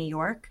here in New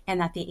York,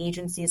 and that the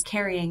agencies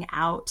carrying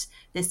out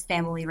this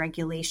family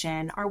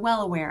regulation are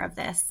well aware of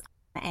this,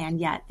 and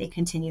yet they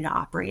continue to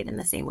operate in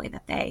the same way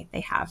that they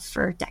have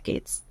for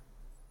decades.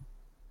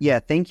 Yeah,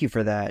 thank you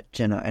for that,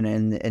 Jenna.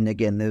 And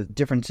again, the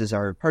differences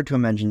are hard to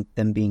imagine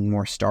them being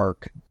more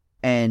stark.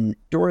 And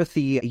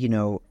Dorothy,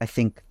 I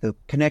think the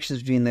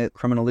connections between the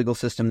criminal legal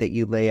system that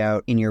you lay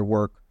out in your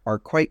work are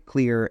quite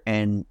clear.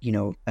 And,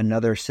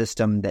 another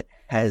system that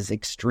has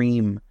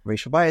extreme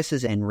racial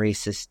biases and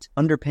racist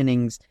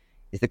underpinnings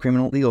is the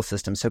criminal legal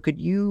system. So could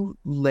you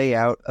lay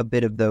out a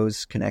bit of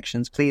those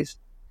connections, please?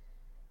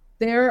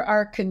 There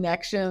are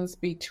connections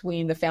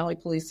between the family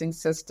policing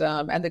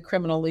system and the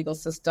criminal legal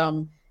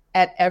system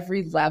at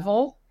every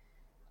level.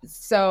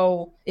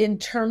 So in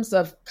terms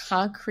of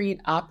concrete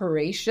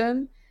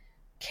operation,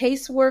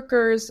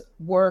 caseworkers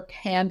work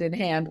hand in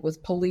hand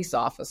with police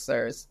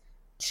officers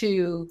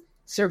to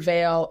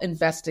surveil,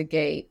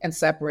 investigate, and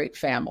separate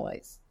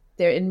families.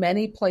 They're in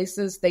many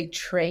places, they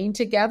train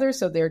together,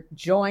 so they're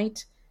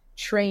joint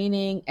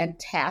training and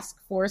task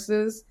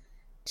forces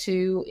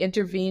to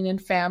intervene in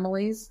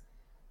families.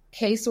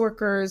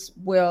 Caseworkers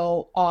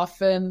will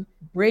often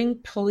bring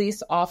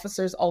police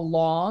officers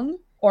along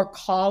or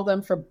call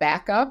them for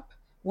backup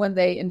when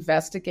they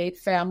investigate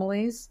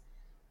families.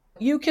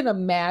 You can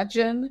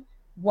imagine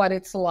what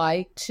it's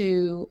like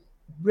to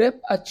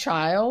rip a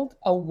child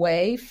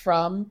away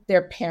from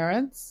their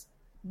parents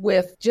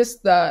with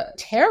just the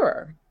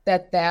terror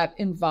that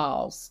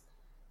involves.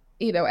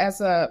 As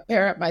a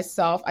parent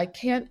myself, I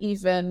can't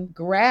even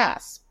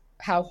grasp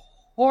how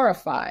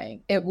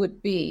horrifying it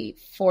would be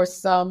for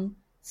some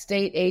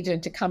state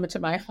agent to come into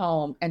my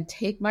home and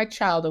take my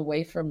child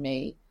away from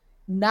me,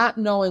 not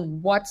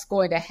knowing what's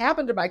going to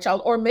happen to my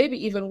child, or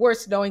maybe even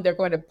worse, knowing they're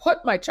going to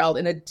put my child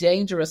in a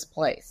dangerous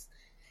place.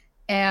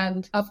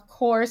 And of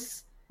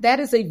course, that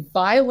is a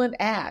violent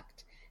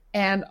act.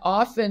 And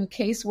often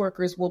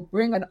caseworkers will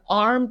bring an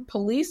armed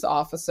police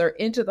officer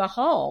into the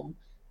home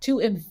to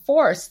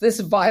enforce this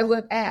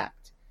violent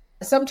act.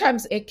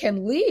 Sometimes it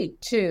can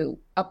lead to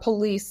a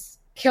police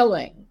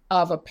killing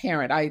of a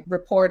parent. I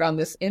report on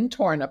this in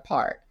Torn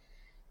Apart.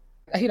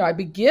 I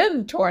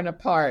begin Torn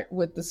Apart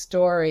with the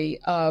story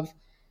of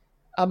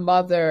a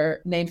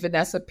mother named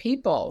Vanessa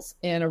Peoples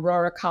in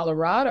Aurora,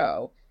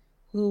 Colorado,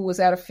 who was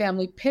at a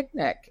family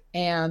picnic,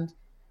 and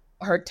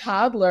her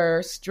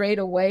toddler strayed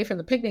away from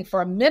the picnic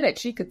for a minute.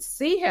 She could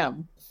see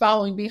him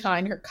following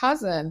behind her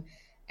cousin,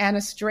 and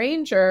a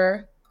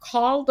stranger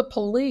called the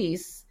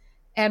police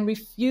and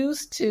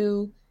refused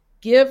to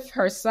give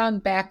her son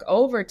back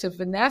over to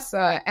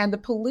Vanessa. And the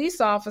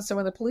police officer,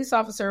 when the police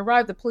officer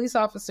arrived, the police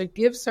officer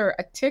gives her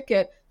a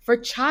ticket for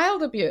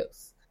child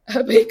abuse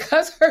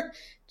because her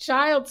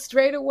child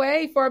strayed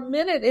away for a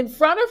minute in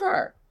front of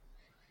her.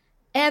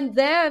 And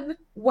then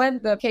when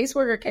the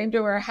caseworker came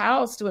to her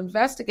house to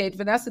investigate,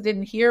 Vanessa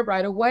didn't hear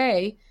right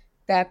away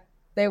that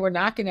they were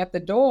knocking at the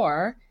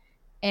door.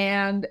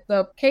 And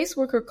the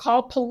caseworker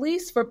called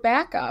police for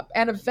backup.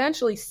 And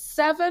eventually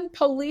 7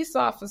 police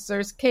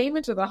officers came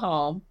into the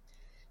home.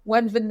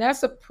 When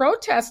Vanessa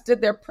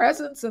protested their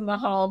presence in the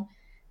home,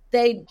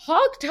 they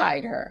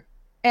hogtied her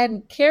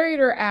and carried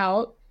her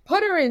out,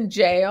 put her in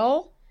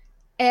jail.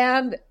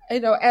 And,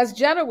 as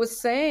Jenna was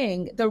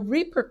saying, the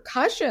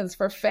repercussions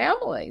for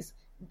families,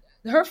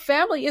 her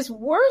family is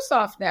worse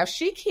off now.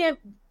 She can't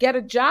get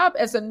a job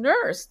as a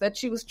nurse that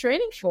she was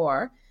training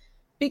for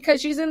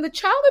because she's in the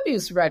child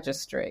abuse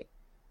registry.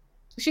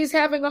 She's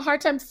having a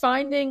hard time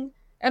finding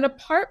an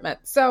apartment.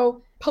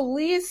 So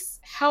police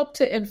help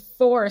to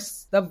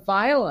enforce the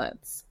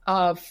violence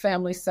of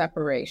family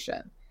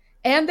separation.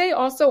 And they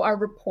also are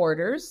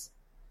reporters.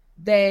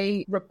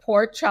 They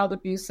report child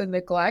abuse and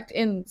neglect.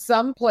 In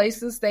some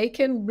places, they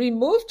can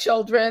remove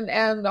children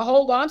and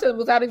hold on to them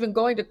without even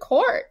going to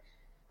court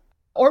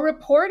or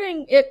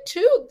reporting it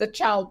to the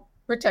Child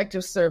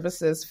Protective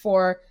Services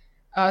for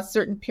a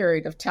certain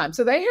period of time.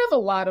 So they have a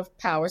lot of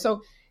power.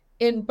 So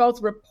in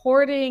both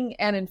reporting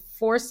and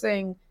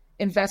enforcing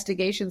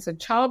investigations and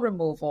child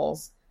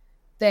removals,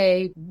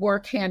 they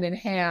work hand in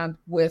hand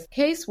with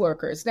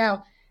caseworkers.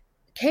 Now,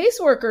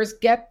 caseworkers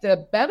get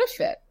the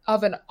benefit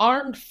of an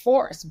armed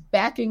force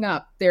backing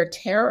up their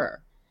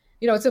terror.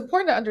 It's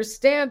important to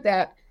understand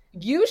that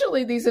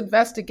usually these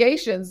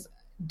investigations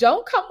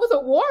don't come with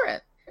a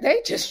warrant.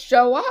 They just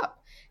show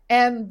up.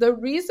 And the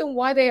reason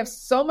why they have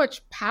so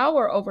much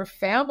power over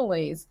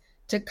families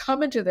to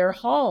come into their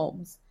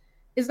homes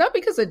is not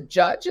because a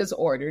judge has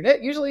ordered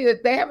it. Usually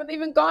they haven't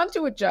even gone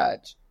to a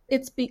judge.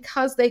 It's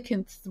because they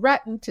can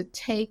threaten to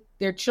take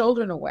their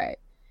children away.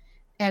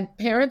 And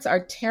parents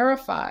are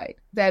terrified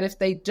that if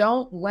they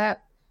don't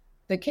let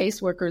the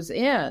caseworkers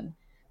in,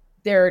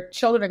 their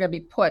children are going to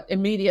be put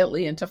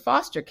immediately into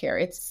foster care.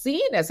 It's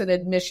seen as an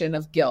admission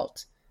of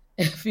guilt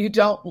if you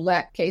don't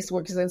let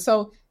caseworkers in.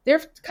 So their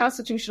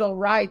constitutional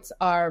rights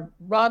are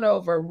run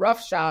over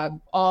roughshod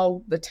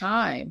all the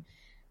time.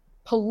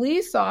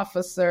 Police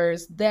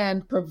officers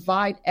then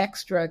provide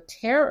extra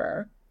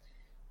terror,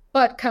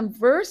 but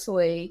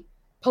conversely,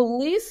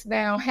 police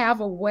now have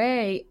a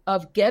way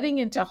of getting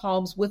into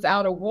homes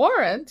without a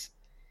warrant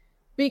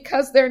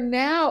because they're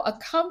now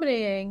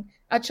accompanying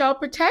a child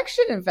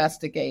protection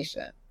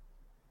investigation.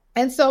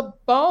 And so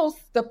both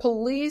the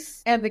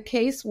police and the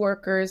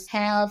caseworkers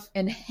have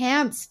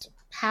enhanced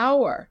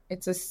power.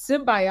 It's a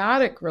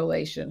symbiotic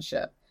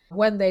relationship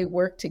when they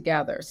work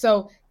together.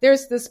 So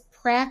there's this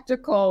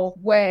practical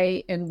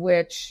way in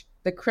which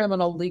the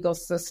criminal legal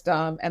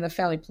system and the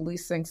family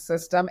policing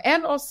system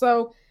and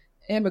also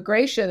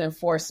immigration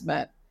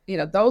enforcement,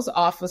 those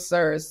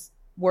officers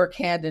work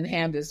hand in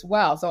hand as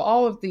well. So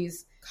all of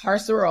these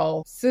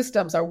carceral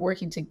systems are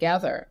working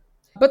together.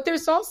 But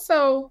there's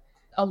also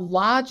a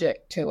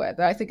logic to it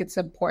that I think it's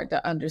important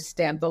to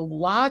understand. The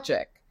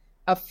logic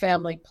of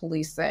family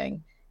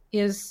policing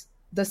is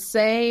the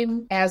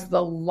same as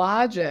the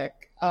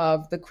logic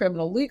of the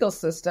criminal legal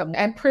system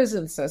and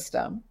prison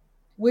system,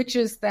 which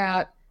is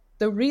that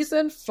the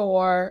reason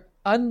for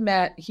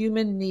unmet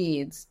human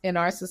needs in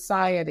our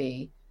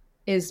society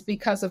is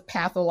because of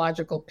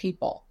pathological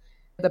people.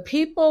 The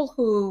people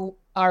who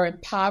are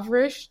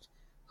impoverished,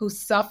 who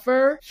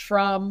suffer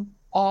from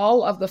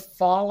all of the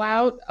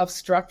fallout of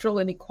structural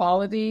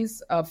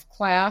inequalities of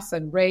class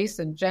and race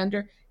and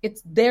gender,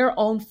 it's their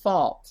own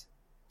fault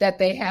that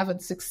they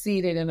haven't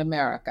succeeded in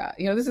America.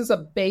 This is a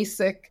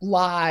basic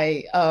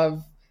lie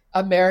of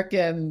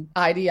American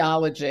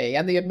ideology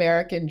and the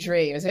American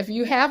dream. If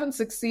you haven't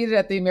succeeded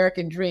at the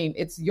American dream,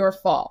 it's your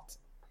fault.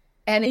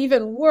 And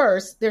even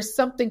worse, there's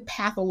something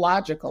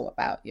pathological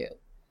about you.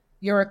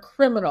 You're a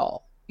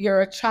criminal.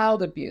 You're a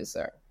child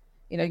abuser.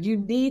 You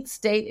need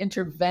state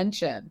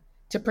intervention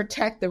to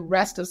protect the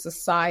rest of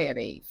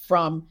society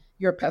from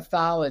your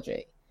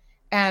pathology.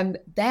 And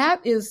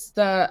that is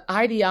the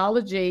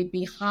ideology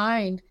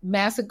behind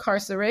mass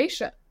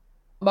incarceration.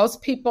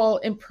 Most people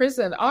in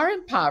prison are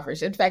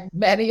impoverished. In fact,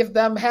 many of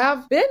them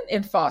have been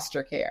in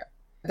foster care.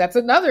 That's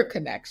another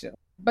connection.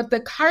 But the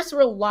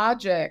carceral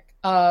logic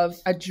of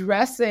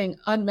addressing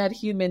unmet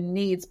human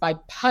needs by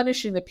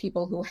punishing the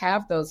people who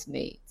have those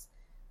needs,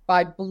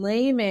 by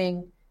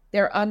blaming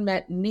their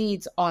unmet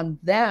needs on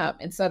them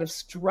instead of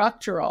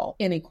structural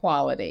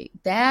inequality,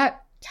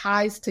 that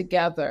ties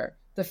together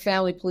the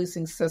family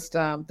policing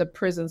system, the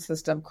prison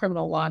system,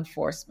 criminal law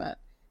enforcement.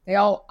 They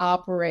all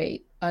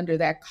operate under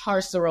that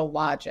carceral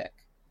logic,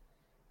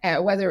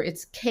 whether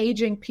it's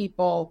caging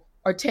people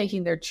or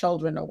taking their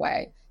children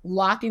away,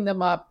 locking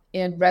them up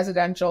in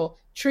residential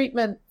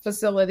treatment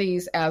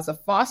facilities as a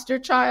foster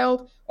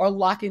child, or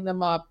locking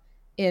them up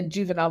in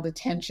juvenile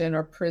detention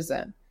or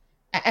prison.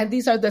 And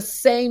these are the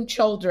same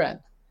children.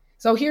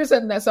 So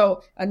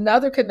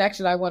another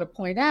connection I want to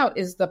point out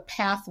is the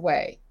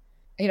pathway.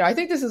 I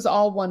think this is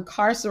all one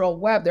carceral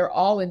web. They're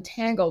all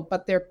entangled,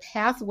 but their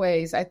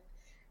pathways, I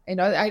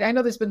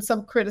know there's been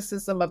some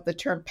criticism of the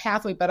term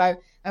pathway, but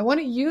I want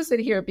to use it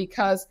here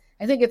because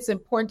I think it's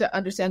important to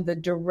understand the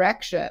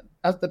direction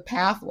of the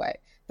pathway.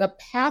 The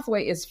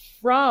pathway is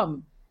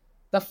from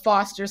the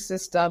foster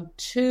system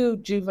to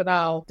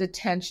juvenile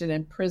detention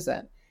and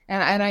prison.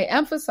 And I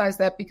emphasize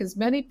that because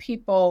many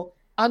people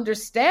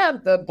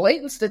understand the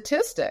blatant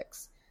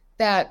statistics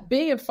that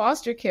being in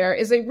foster care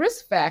is a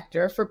risk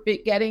factor for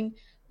getting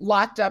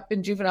locked up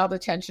in juvenile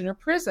detention or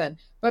prison.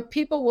 But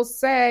people will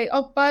say,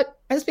 oh, but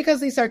it's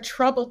because these are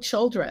troubled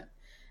children.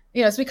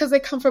 It's because they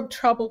come from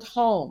troubled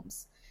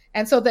homes.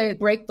 And so they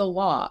break the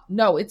law.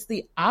 No, it's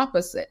the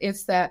opposite.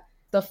 It's that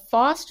the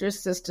foster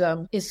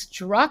system is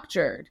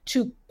structured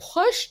to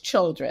push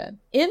children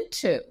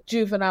into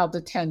juvenile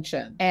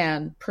detention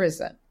and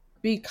prison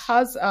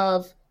because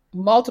of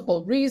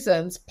multiple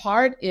reasons.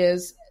 Part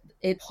is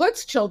it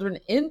puts children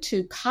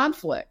into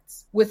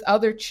conflicts with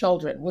other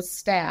children, with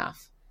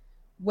staff,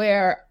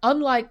 where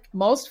unlike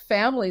most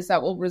families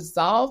that will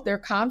resolve their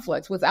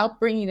conflicts without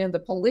bringing in the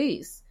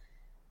police,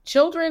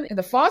 children in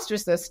the foster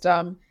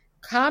system,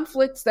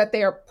 conflicts that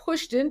they are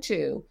pushed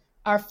into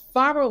are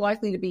far more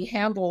likely to be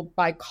handled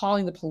by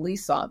calling the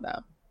police on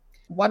them.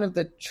 One of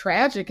the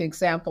tragic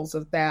examples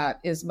of that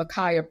is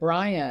Micaiah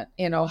Bryant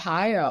in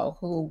Ohio,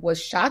 who was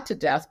shot to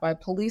death by a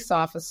police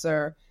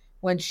officer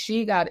when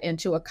she got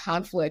into a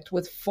conflict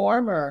with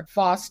former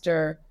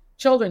foster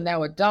children,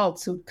 now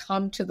adults, who'd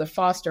come to the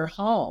foster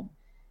home.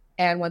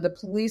 And when the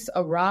police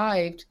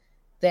arrived,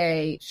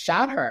 they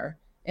shot her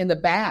in the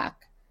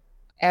back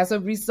as a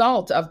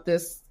result of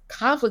this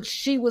conflict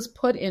she was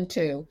put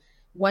into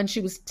when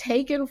she was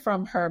taken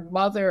from her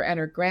mother and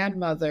her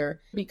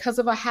grandmother because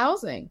of a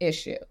housing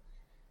issue.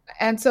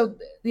 And so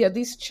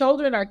these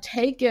children are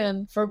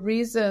taken for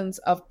reasons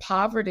of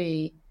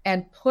poverty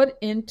and put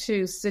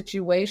into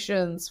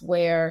situations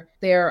where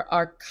there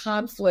are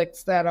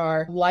conflicts that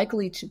are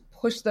likely to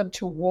push them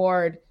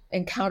toward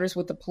encounters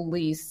with the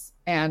police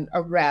and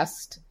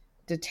arrest,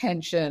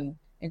 detention,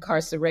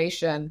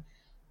 incarceration,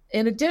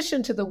 in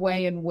addition to the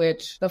way in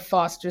which the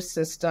foster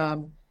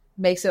system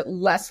makes it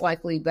less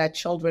likely that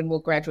children will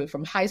graduate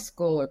from high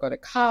school or go to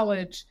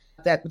college,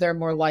 that they're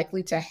more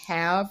likely to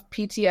have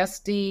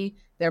PTSD,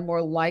 they're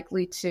more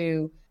likely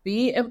to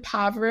be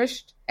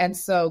impoverished. And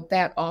so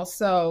that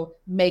also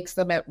makes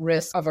them at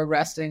risk of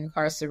arrest and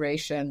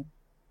incarceration.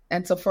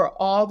 And so for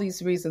all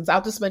these reasons,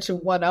 I'll just mention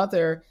one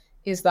other,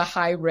 is the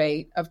high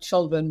rate of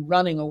children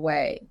running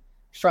away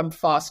from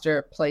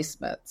foster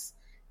placements.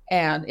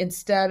 And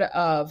instead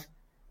of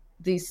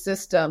these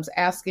systems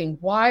asking,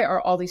 why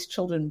are all these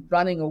children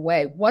running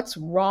away? What's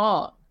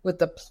wrong with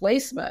the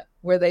placement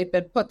where they've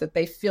been put that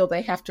they feel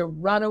they have to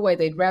run away?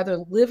 They'd rather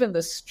live in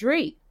the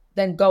street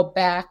than go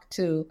back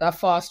to a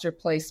foster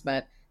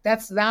placement.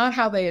 That's not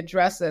how they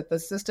address it. The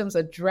systems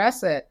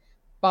address it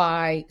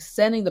by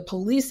sending the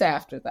police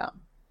after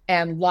them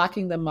and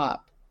locking them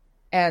up.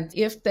 And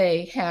if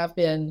they have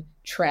been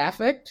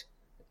trafficked,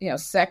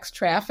 sex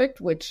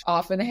trafficked, which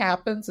often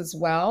happens as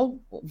well,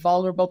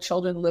 vulnerable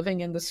children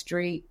living in the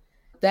street,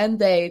 then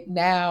they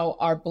now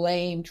are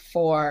blamed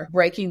for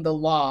breaking the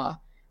law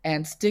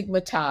and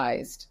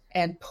stigmatized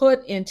and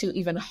put into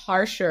even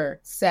harsher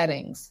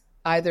settings,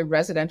 either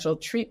residential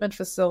treatment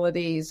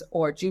facilities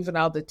or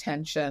juvenile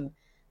detention.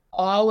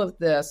 All of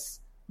this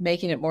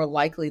making it more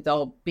likely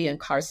they'll be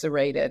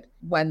incarcerated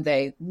when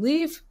they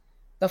leave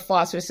the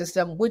foster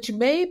system, which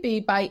may be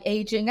by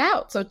aging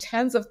out. So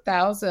tens of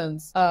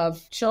thousands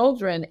of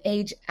children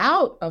age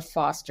out of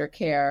foster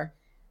care,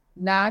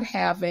 not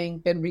having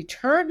been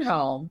returned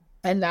home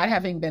and not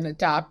having been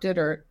adopted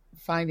or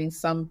finding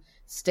some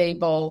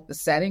stable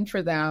setting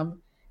for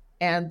them.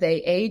 And they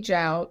age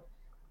out.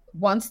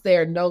 Once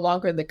they're no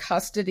longer in the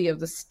custody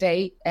of the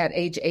state at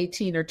age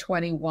 18 or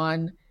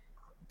 21,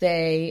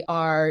 they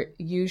are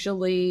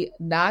usually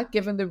not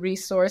given the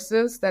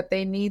resources that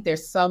they need.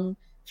 There's some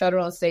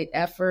federal and state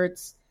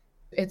efforts.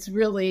 It's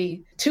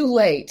really too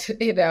late.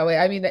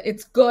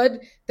 It's good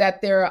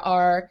that there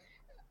are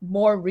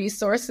more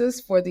resources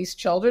for these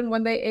children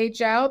when they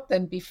age out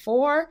than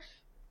before,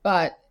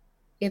 but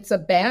it's a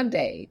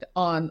Band-Aid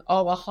on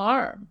all the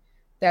harm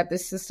that the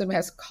system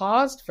has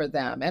caused for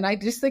them. And I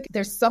just think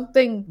there's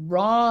something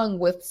wrong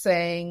with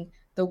saying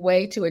the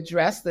way to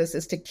address this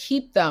is to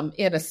keep them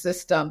in a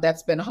system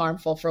that's been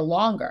harmful for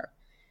longer.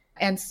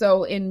 And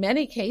so in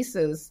many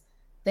cases,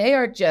 they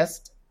are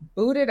just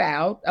booted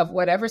out of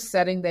whatever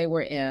setting they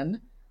were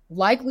in,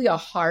 likely a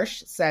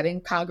harsh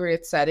setting,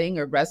 congregate setting,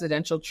 or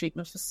residential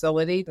treatment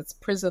facility that's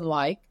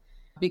prison-like,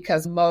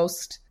 because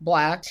most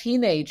Black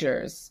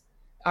teenagers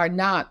are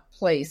not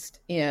placed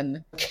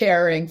in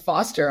caring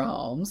foster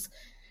homes.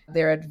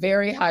 They're at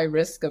very high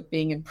risk of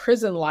being in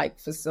prison-like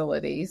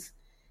facilities,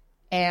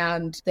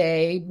 and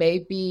they may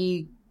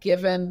be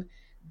given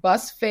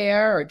bus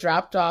fare or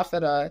dropped off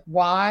at a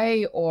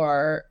Y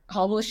or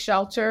homeless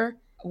shelter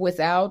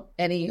without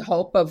any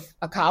hope of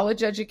a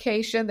college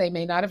education. They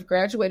may not have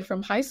graduated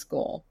from high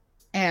school.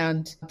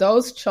 And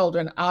those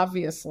children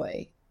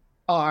obviously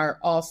are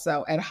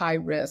also at high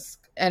risk,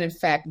 and in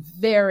fact,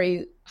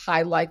 very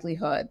high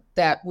likelihood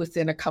that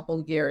within a couple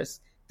of years,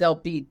 they'll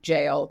be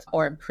jailed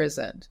or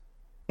imprisoned.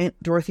 And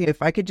Dorothy,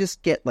 if I could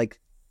just get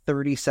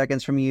 30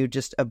 seconds from you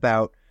just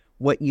about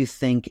what you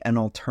think an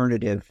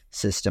alternative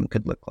system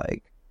could look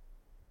like.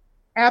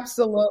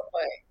 Absolutely.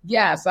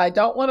 Yes, I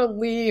don't want to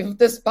leave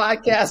this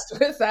podcast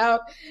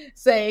without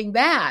saying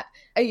that.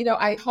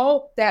 I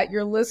hope that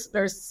your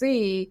listeners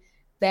see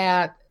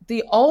that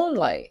the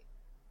only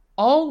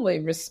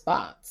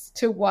response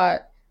to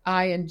what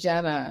I and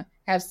Jenna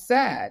have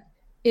said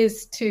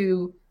is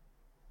to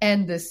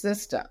end the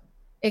system.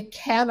 It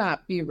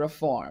cannot be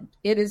reformed.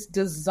 It is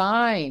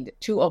designed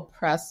to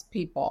oppress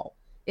people.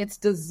 It's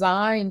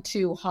designed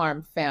to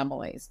harm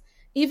families.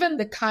 Even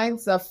the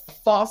kinds of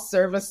false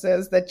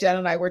services that Jen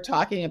and I were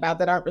talking about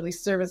that aren't really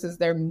services,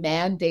 they're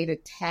mandated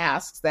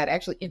tasks that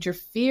actually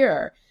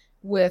interfere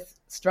with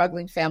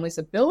struggling families'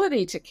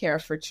 ability to care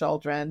for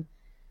children,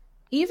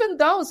 even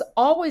those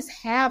always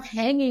have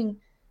hanging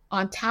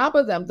on top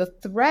of them the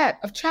threat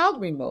of child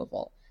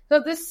removal. So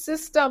this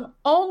system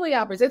only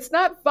operates. It's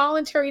not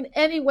voluntary in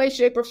any way,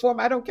 shape, or form.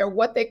 I don't care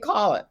what they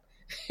call it.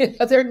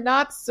 They're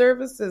not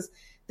services.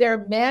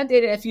 They're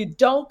mandated. If you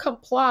don't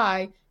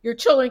comply, your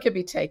children can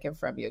be taken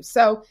from you.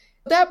 So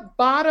that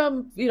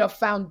bottom,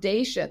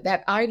 foundation,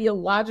 that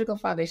ideological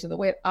foundation, the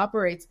way it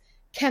operates,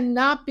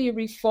 cannot be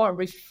reformed.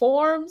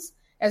 Reforms,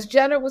 as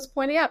Jenna was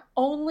pointing out,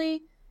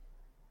 only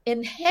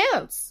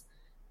enhance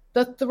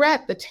the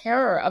threat, the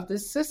terror of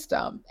this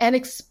system and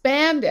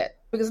expand it.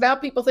 Because now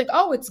people think,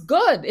 oh, it's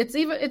good.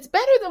 It's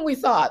better than we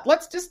thought.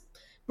 Let's just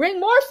bring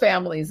more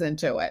families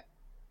into it.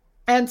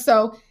 And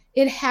so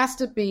it has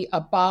to be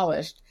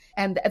abolished.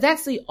 And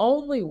that's the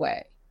only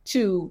way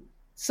to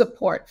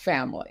support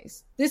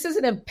families. This is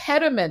an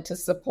impediment to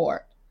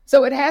support.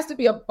 So it has to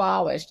be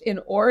abolished in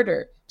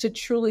order to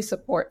truly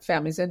support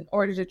families, in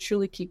order to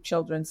truly keep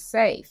children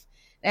safe.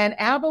 And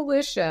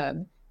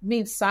abolition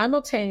means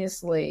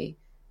simultaneously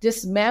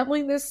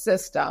dismantling this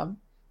system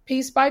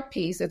piece by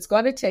piece. It's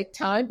going to take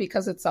time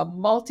because it's a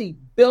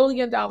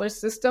multi-billion-dollar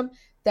system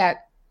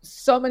that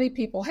so many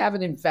people have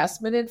an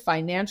investment in,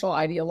 financial,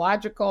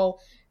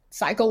 ideological,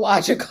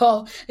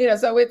 psychological,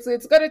 so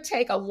it's going to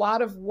take a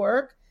lot of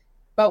work,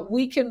 but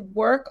we can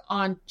work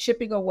on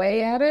chipping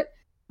away at it.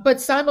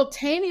 But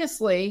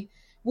simultaneously,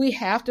 we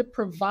have to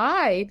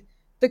provide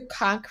the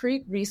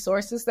concrete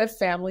resources that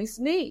families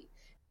need.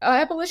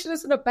 Abolition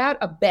isn't about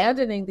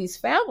abandoning these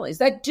families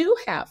that do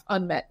have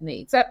unmet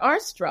needs, that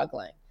are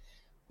struggling.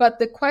 But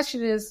the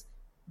question is,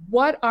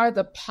 what are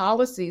the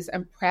policies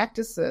and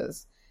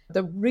practices,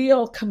 the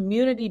real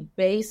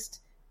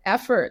community-based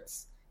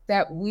efforts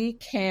that we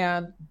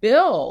can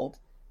build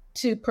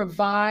to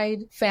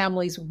provide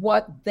families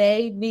what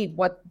they need,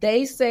 what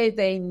they say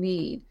they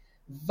need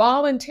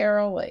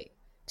voluntarily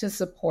to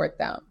support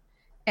them?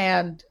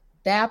 And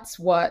that's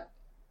what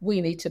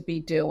we need to be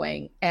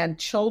doing. And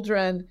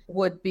children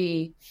would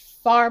be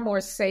far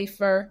more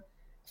safer.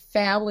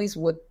 Families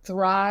would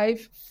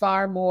thrive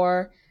far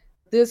more.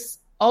 This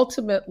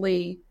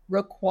ultimately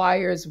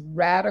requires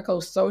radical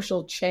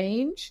social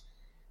change.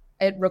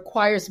 It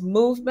requires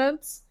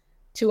movements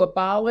to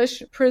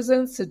abolish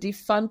prisons, to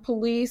defund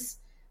police,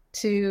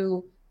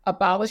 to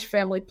abolish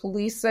family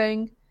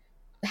policing,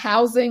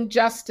 housing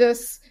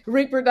justice,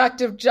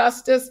 reproductive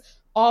justice,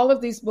 all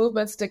of these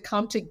movements to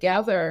come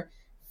together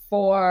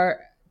for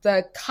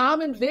the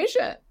common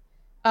vision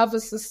of a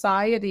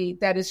society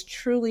that is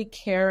truly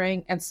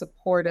caring and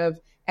supportive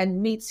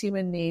and meets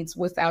human needs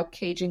without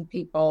caging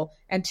people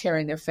and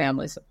tearing their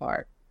families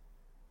apart.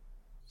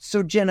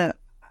 So, Jenna,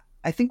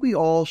 I think we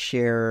all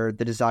share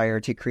the desire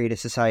to create a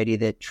society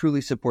that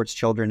truly supports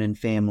children and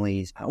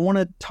families. I want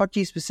to talk to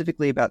you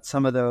specifically about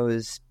some of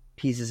those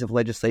pieces of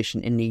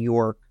legislation in New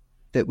York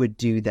that would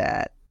do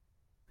that.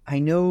 I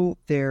know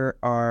there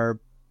are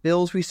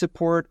bills we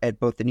support at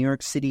both the New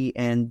York City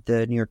and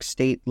the New York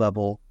State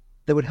level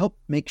that would help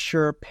make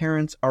sure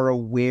parents are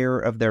aware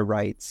of their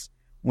rights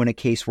when a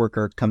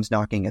caseworker comes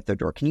knocking at their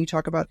door. Can you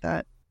talk about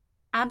that?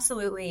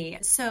 Absolutely.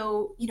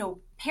 So,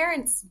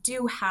 parents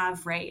do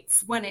have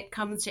rights when it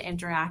comes to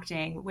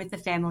interacting with the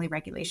family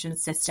regulation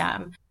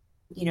system.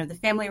 The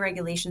family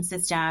regulation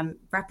system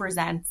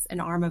represents an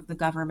arm of the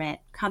government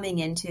coming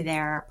into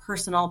their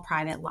personal,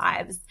 private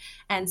lives.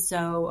 And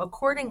so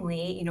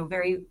accordingly,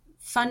 very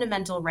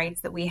fundamental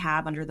rights that we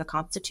have under the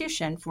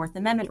Constitution, Fourth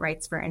Amendment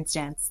rights, for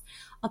instance,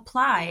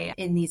 apply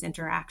in these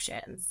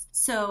interactions.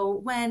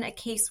 So when a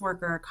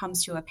caseworker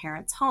comes to a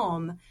parent's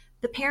home,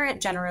 the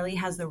parent generally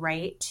has the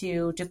right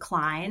to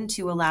decline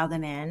to allow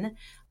them in,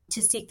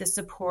 to seek the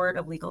support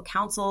of legal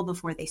counsel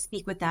before they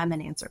speak with them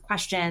and answer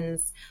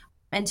questions,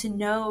 and to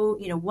know,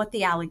 what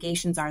the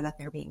allegations are that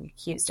they're being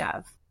accused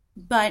of.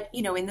 But,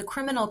 in the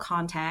criminal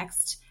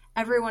context,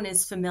 everyone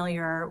is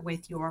familiar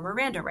with your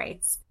Miranda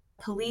rights.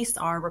 Police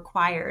are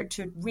required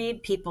to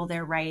read people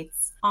their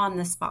rights on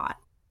the spot.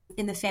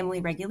 In the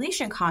family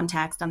regulation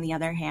context, on the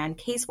other hand,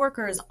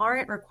 caseworkers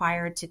aren't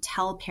required to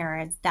tell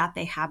parents that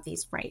they have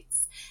these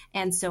rights.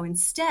 And so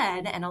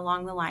instead, and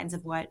along the lines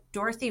of what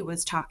Dorothy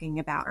was talking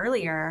about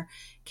earlier,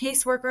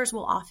 caseworkers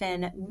will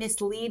often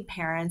mislead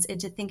parents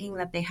into thinking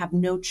that they have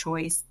no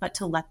choice but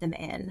to let them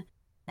in.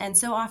 And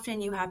so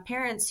often you have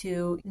parents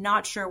who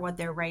not sure what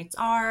their rights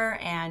are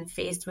and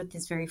faced with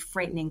this very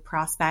frightening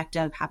prospect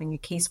of having a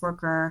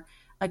caseworker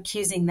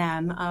accusing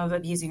them of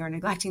abusing or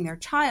neglecting their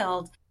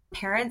child.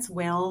 Parents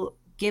will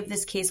give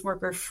this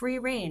caseworker free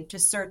rein to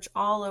search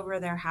all over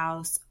their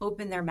house,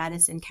 open their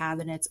medicine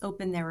cabinets,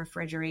 open their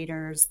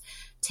refrigerators,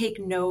 take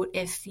note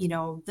if,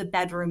 the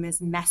bedroom is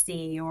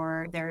messy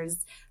or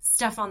there's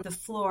stuff on the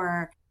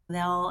floor.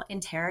 They'll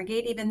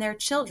interrogate even their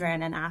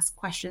children and ask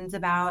questions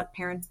about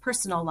parents'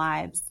 personal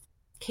lives.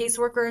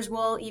 Caseworkers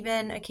will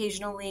even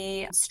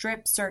occasionally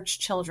strip search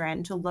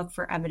children to look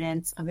for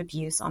evidence of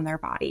abuse on their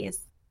bodies.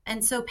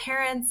 And so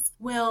parents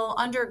will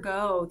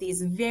undergo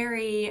these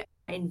very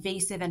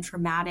invasive and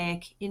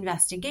traumatic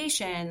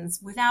investigations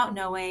without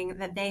knowing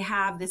that they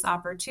have this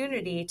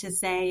opportunity to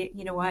say,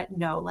 you know what,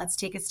 no, let's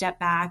take a step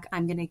back.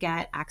 I'm going to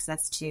get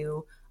access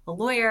to a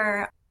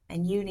lawyer,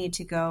 and you need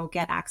to go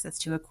get access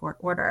to a court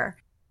order.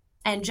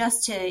 And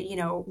just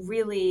to,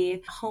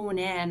 really hone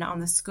in on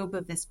the scope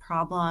of this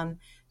problem,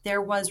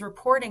 there was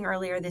reporting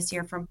earlier this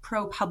year from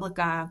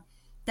ProPublica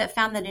that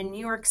found that in New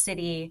York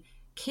City,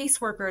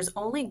 caseworkers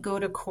only go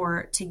to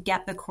court to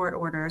get the court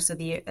order, so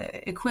the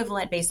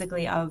equivalent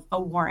basically of a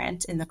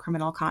warrant in the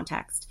criminal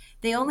context.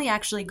 They only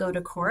actually go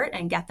to court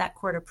and get that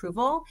court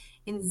approval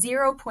in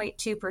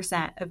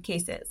 0.2% of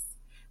cases.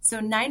 So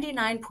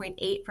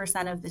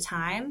 99.8% of the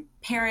time,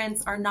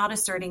 parents are not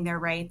asserting their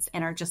rights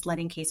and are just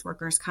letting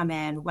caseworkers come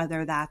in,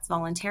 whether that's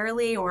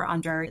voluntarily or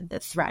under the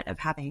threat of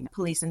having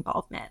police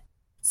involvement.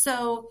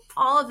 So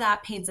all of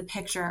that paints a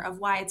picture of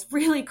why it's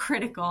really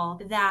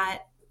critical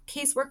that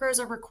caseworkers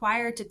are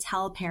required to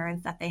tell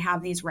parents that they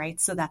have these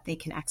rights so that they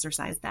can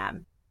exercise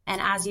them. And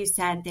as you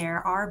said,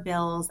 there are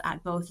bills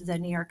at both the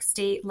New York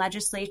State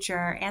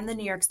Legislature and the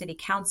New York City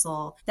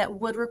Council that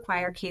would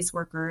require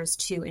caseworkers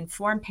to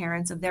inform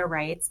parents of their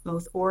rights,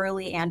 both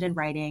orally and in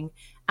writing,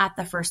 at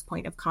the first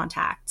point of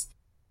contact.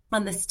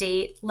 On the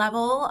state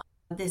level,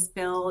 this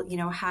bill,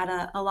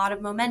 had a lot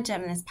of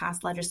momentum in this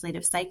past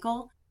legislative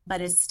cycle,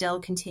 but is still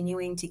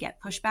continuing to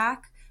get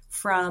pushback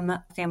from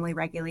family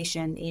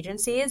regulation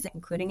agencies,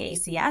 including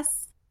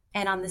ACS.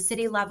 And on the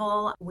city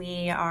level,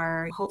 we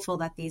are hopeful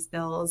that these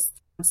bills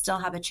still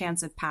have a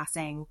chance of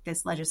passing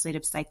this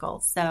legislative cycle.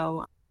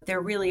 So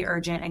they're really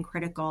urgent and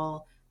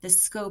critical. The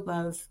scope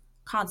of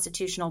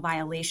constitutional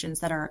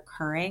violations that are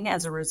occurring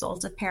as a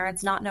result of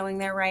parents not knowing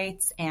their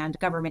rights and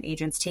government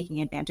agents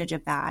taking advantage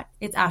of that,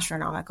 it's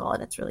astronomical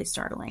and it's really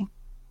startling.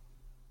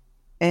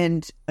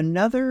 And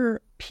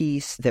another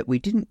piece that we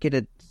didn't get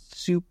a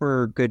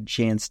super good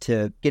chance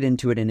to get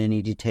into it in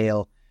any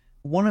detail,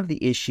 one of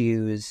the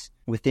issues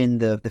within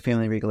the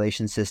family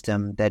regulation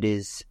system that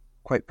is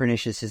quite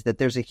pernicious is that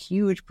there's a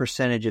huge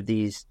percentage of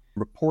these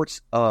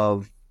reports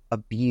of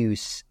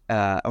abuse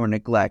or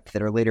neglect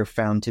that are later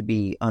found to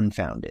be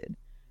unfounded.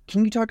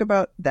 Can you talk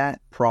about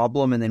that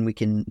problem, and then we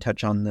can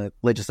touch on the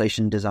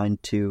legislation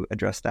designed to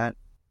address that?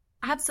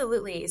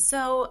 Absolutely.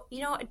 So,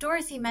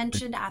 Dorothy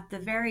mentioned at the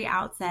very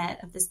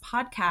outset of this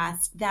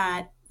podcast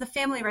that the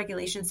family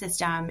regulation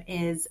system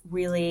is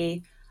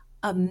really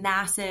a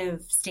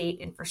massive state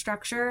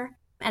infrastructure.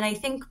 And I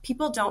think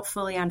people don't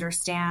fully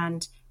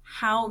understand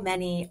how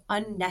many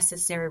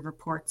unnecessary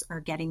reports are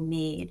getting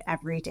made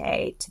every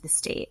day to the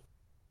state.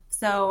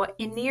 So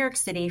in New York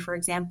City, for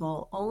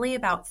example, only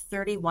about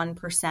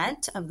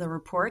 31% of the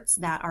reports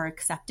that are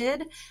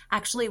accepted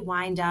actually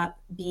wind up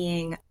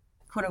being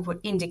quote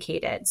unquote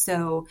indicated.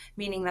 So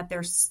meaning that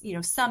there's,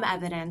 some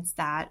evidence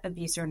that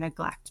abuse or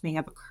neglect may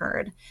have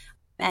occurred.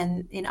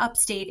 And in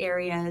upstate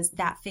areas,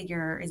 that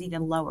figure is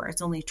even lower.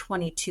 It's only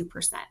 22%.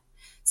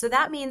 So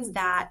that means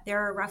that there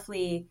are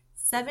roughly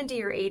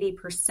 70 or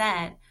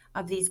 80%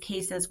 of these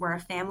cases where a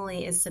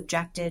family is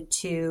subjected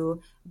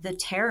to the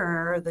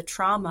terror, the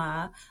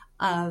trauma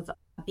of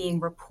being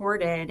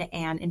reported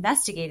and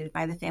investigated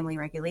by the family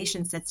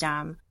regulation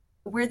system,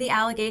 where the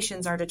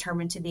allegations are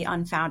determined to be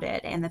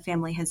unfounded and the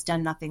family has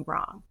done nothing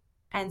wrong.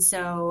 And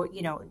so,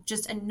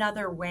 just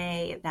another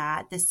way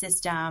that the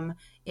system,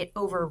 it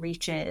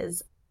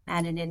overreaches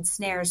and it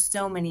ensnares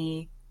so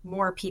many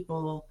more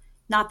people.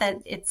 Not that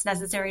it's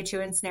necessary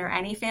to ensnare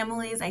any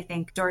families. I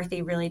think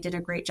Dorothy really did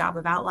a great job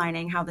of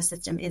outlining how the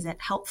system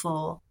isn't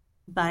helpful.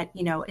 But,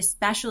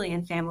 especially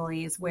in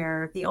families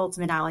where the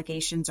ultimate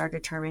allegations are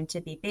determined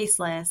to be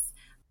baseless,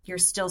 you're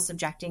still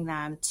subjecting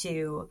them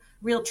to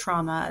real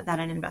trauma that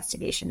an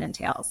investigation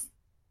entails.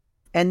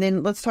 And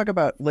then let's talk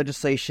about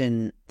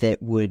legislation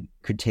that would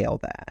curtail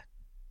that.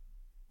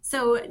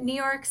 So New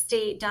York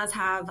State does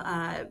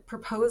have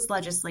proposed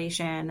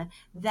legislation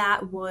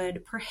that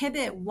would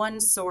prohibit one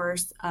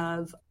source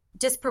of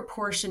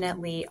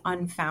disproportionately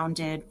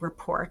unfounded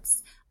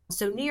reports.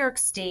 So New York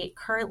State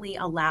currently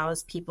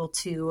allows people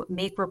to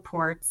make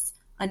reports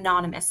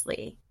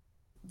anonymously.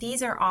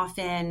 These are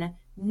often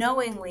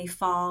knowingly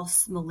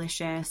false,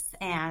 malicious,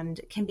 and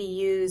can be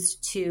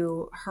used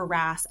to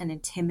harass and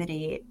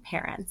intimidate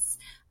parents.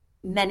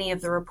 Many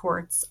of the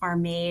reports are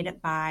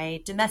made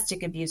by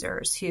domestic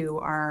abusers who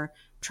are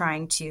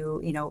trying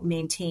to,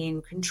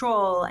 maintain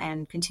control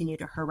and continue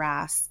to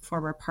harass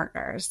former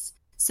partners.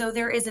 So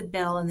there is a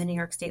bill in the New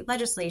York State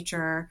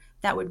Legislature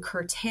that would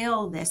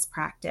curtail this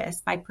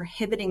practice by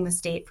prohibiting the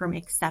state from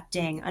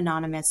accepting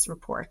anonymous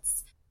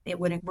reports. It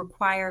would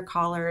require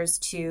callers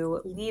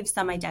to leave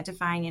some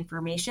identifying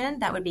information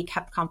that would be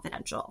kept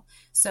confidential.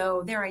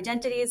 So their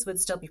identities would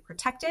still be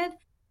protected,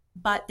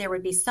 but there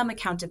would be some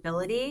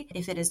accountability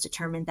if it is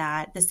determined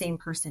that the same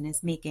person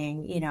is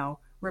making,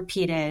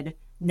 repeated,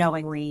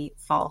 knowingly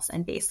false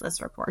and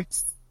baseless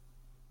reports.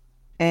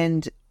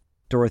 And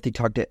Dorothy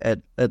talked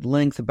at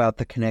length about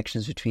the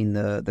connections between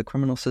the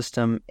criminal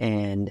system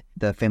and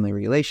the family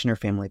regulation or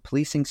family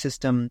policing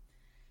system.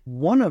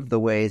 One of the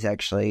ways,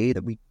 actually,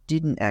 that we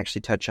didn't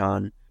actually touch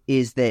on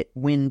is that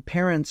when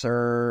parents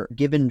are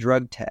given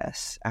drug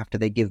tests after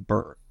they give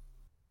birth,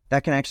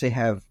 that can actually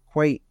have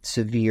quite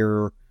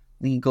severe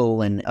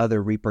legal and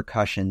other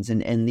repercussions.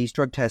 And these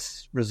drug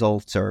test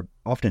results are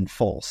often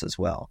false as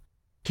well.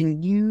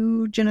 Can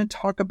you, Jenna,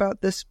 talk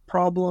about this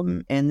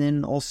problem and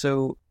then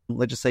also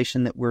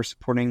legislation that we're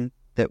supporting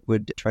that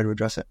would try to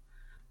address it?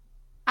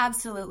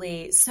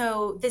 Absolutely.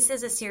 So this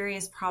is a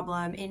serious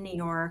problem in New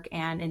York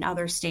and in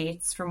other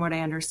states, from what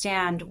I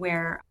understand,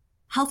 where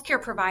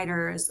healthcare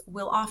providers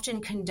will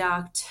often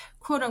conduct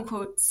quote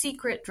unquote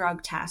secret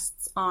drug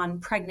tests on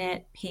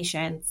pregnant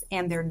patients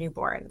and their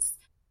newborns.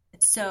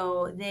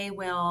 So they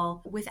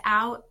will,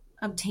 without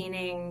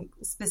obtaining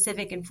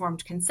specific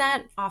informed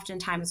consent,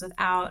 oftentimes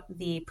without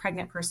the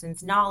pregnant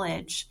person's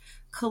knowledge,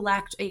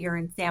 collect a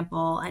urine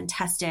sample and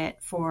test it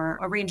for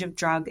a range of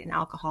drug and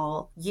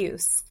alcohol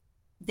use.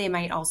 They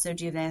might also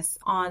do this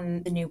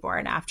on the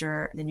newborn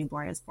after the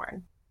newborn is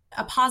born.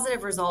 A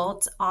positive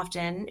result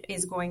often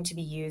is going to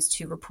be used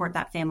to report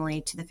that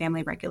family to the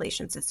family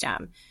regulation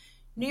system.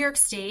 New York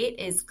State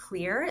is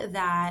clear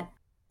that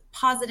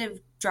positive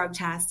drug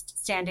test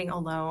standing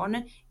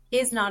alone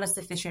is not a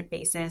sufficient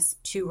basis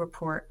to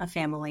report a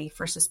family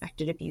for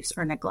suspected abuse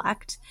or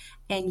neglect.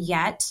 And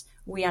yet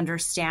we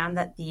understand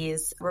that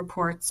these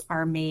reports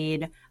are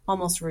made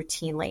almost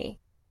routinely.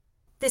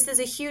 This is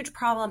a huge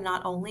problem,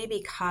 not only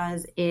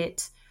because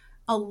it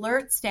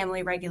alerts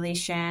family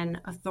regulation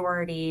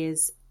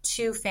authorities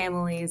to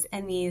families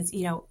in these,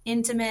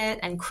 intimate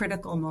and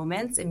critical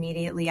moments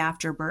immediately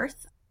after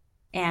birth.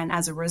 And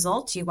as a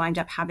result, you wind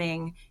up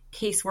having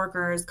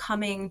caseworkers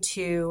coming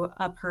to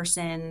a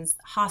person's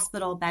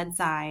hospital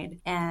bedside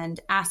and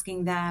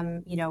asking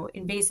them,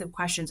 invasive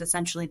questions,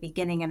 essentially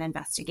beginning an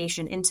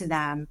investigation into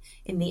them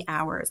in the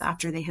hours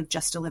after they have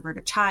just delivered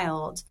a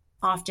child.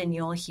 Often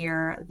you'll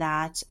hear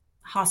that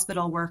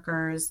hospital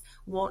workers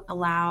won't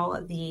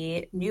allow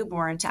the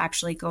newborn to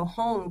actually go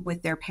home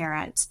with their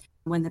parent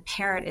when the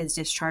parent is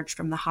discharged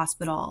from the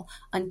hospital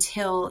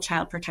until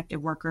child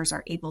protective workers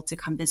are able to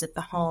come visit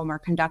the home or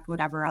conduct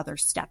whatever other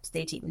steps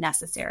they deem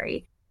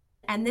necessary.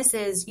 And this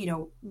is,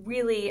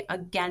 really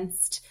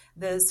against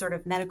the sort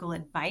of medical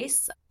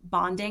advice.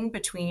 Bonding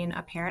between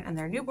a parent and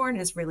their newborn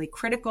is really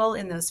critical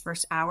in those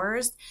first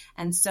hours.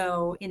 And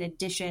so in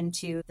addition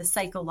to the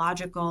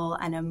psychological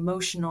and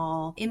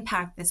emotional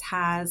impact this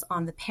has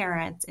on the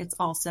parents, it's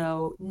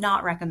also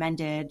not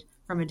recommended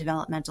from a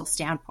developmental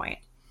standpoint.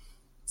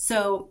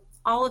 So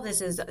all of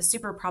this is a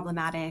super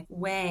problematic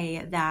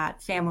way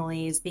that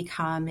families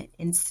become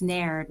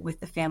ensnared with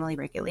the family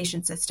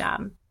regulation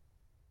system.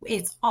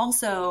 It's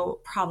also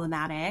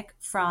problematic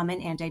from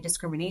an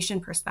anti-discrimination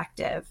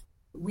perspective.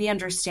 We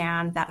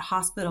understand that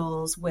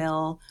hospitals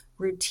will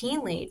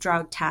routinely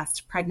drug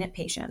test pregnant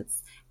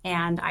patients,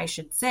 and I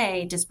should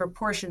say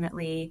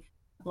disproportionately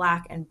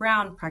Black and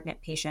brown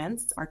pregnant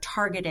patients are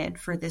targeted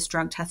for this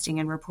drug testing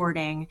and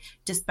reporting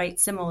despite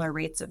similar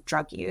rates of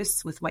drug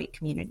use with white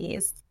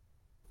communities.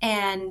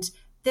 And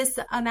this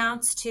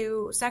amounts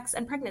to sex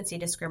and pregnancy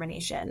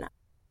discrimination.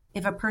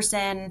 If a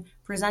person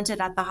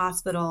presented at the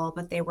hospital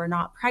but they were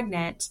not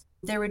pregnant,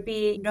 there would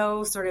be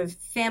no sort of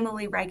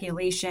family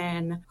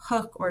regulation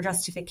hook or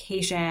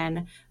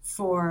justification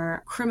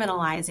for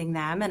criminalizing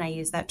them, and I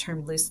use that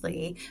term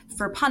loosely,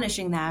 for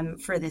punishing them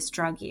for this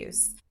drug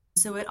use.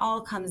 So it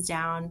all comes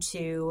down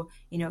to,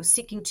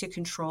 seeking to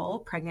control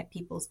pregnant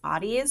people's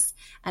bodies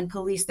and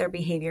police their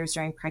behaviors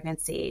during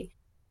pregnancy.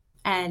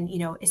 And,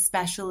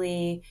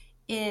 especially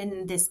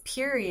in this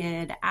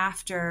period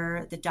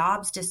after the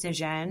Dobbs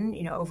decision,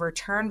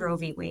 overturned Roe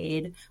v.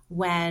 Wade,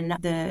 when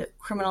the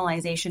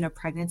criminalization of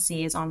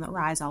pregnancy is on the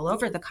rise all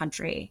over the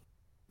country.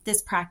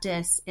 This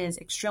practice is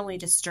extremely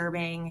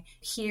disturbing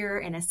here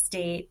in a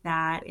state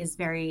that is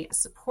very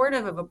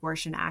supportive of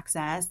abortion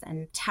access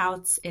and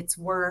touts its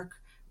work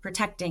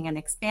protecting and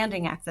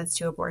expanding access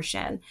to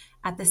abortion.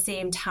 At the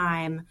same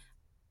time,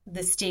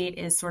 the state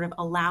is sort of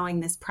allowing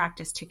this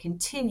practice to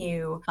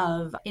continue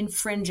of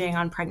infringing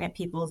on pregnant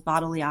people's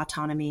bodily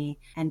autonomy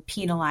and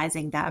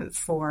penalizing them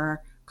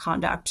for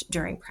conduct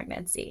during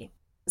pregnancy.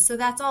 So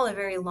that's all a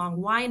very long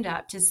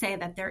wind-up to say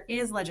that there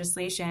is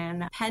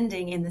legislation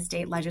pending in the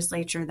state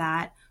legislature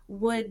that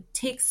would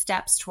take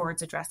steps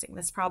towards addressing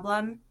this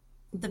problem.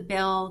 The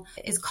bill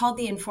is called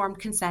the Informed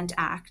Consent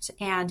Act,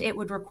 and it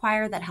would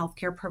require that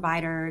healthcare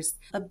providers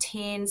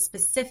obtain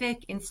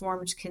specific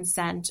informed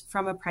consent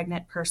from a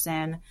pregnant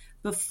person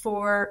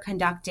before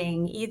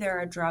conducting either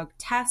a drug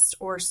test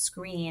or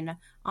screen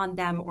on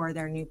them or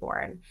their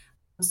newborn.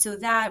 So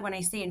that, when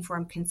I say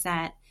informed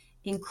consent,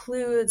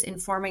 includes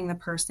informing the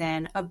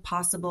person of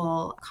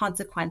possible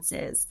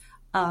consequences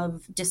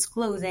of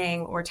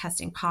disclosing or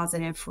testing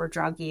positive for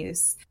drug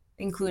use,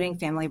 including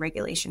family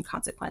regulation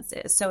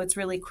consequences. So it's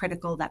really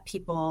critical that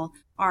people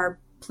are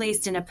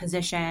placed in a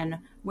position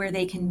where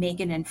they can make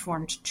an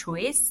informed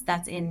choice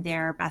that's in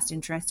their best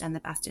interest and the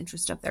best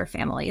interest of their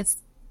families.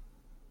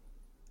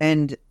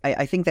 And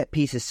I think that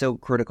piece is so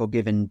critical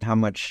given how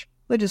much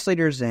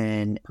legislators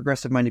and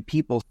progressive-minded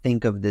people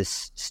think of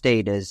this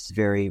state as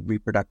very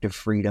reproductive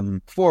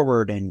freedom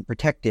forward and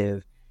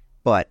protective.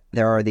 But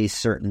there are these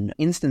certain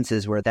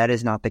instances where that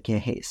is not the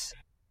case.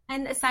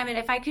 And Simon,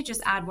 if I could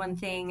just add one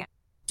thing,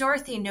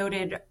 Dorothy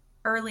noted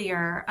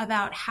earlier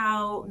about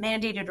how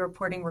mandated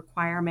reporting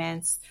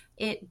requirements,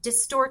 it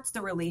distorts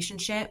the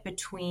relationship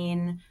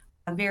between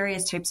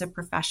various types of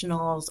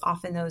professionals,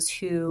 often those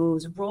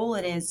whose role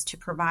it is to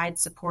provide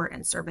support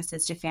and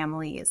services to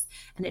families.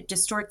 And it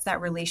distorts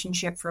that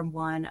relationship from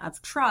one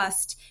of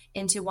trust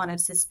into one of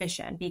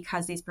suspicion,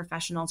 because these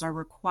professionals are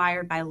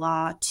required by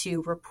law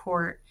to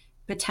report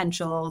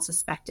potential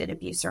suspected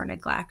abuse or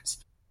neglect.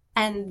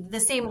 And the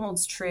same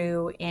holds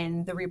true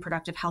in the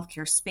reproductive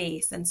healthcare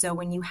space. And so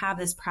when you have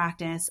this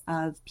practice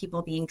of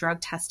people being drug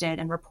tested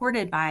and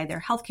reported by their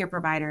healthcare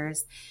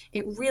providers,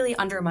 it really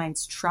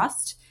undermines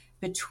trust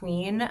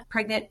between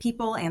pregnant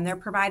people and their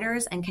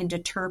providers and can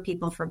deter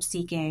people from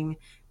seeking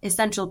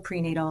essential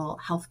prenatal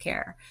health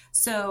care.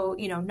 So,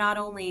 not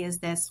only is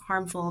this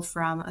harmful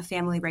from a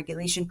family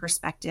regulation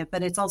perspective,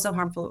 but it's also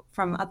harmful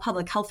from a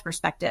public health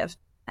perspective,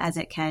 as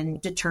it can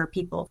deter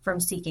people from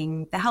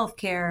seeking the health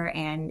care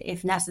and,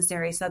 if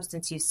necessary,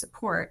 substance use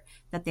support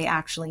that they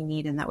actually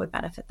need and that would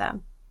benefit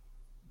them.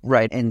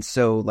 Right. And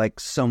so, like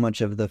so much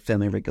of the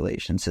family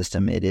regulation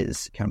system, it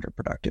is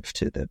counterproductive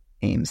to the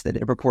aims that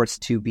it purports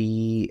to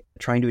be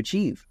trying to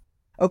achieve.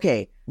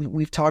 Okay,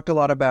 we've talked a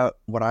lot about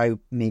what I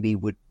maybe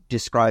would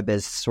describe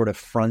as sort of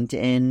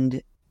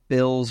front-end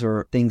bills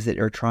or things that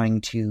are trying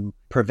to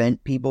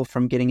prevent people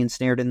from getting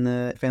ensnared in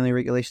the family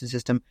regulation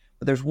system.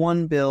 But there's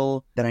one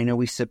bill that I know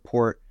we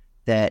support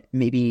that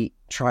maybe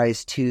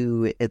tries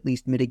to at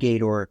least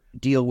mitigate or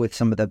deal with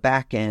some of the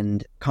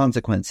back-end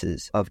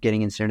consequences of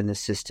getting ensnared in the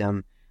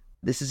system.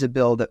 This is a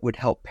bill that would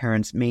help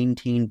parents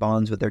maintain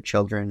bonds with their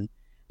children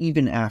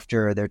even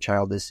after their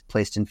child is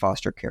placed in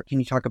foster care. Can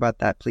you talk about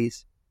that,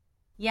 please?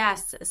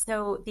 Yes.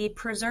 So the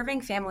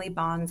Preserving Family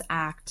Bonds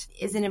Act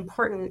is an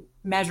important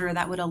measure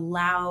that would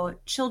allow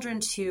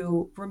children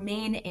to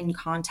remain in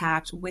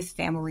contact with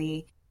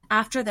family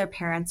after their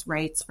parents'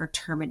 rights are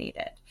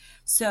terminated.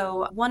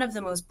 So one of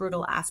the most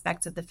brutal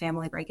aspects of the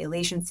family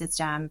regulation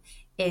system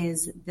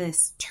is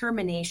this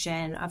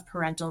termination of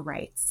parental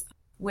rights,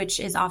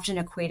 which is often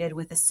equated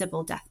with a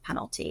civil death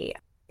penalty.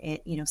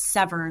 It,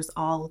 severs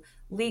all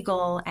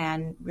legal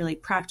and really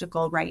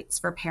practical rights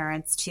for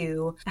parents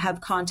to have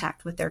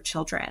contact with their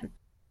children.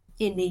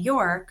 In New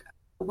York,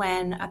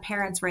 when a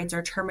parent's rights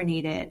are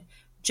terminated,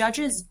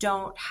 judges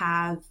don't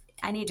have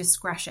any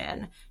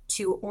discretion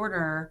to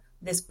order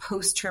this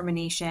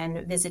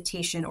post-termination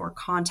visitation or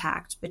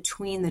contact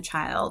between the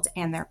child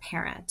and their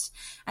parent.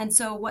 And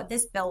so what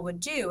this bill would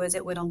do is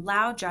it would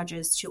allow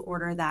judges to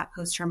order that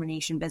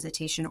post-termination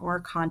visitation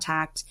or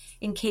contact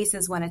in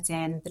cases when it's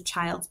in the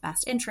child's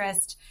best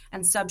interest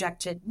and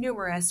subject to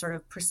numerous sort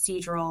of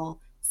procedural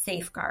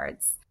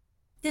safeguards.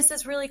 This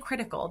is really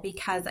critical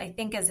because I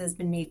think, as has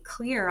been made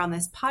clear on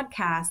this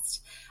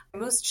podcast,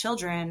 most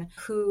children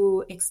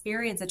who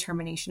experience a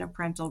termination of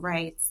parental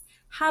rights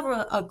have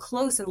a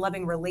close and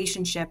loving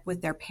relationship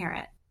with their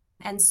parent.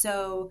 And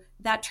so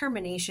that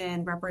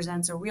termination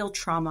represents a real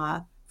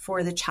trauma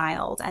for the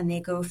child, and they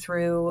go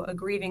through a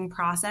grieving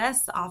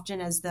process, often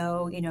as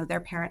though,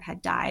 their parent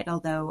had died,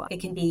 although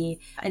it can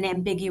be an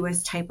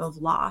ambiguous type of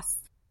loss.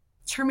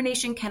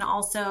 Termination can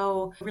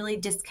also really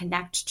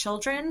disconnect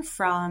children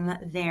from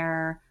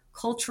their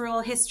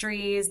cultural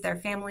histories, their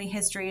family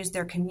histories,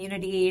 their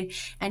community,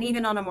 and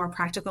even on a more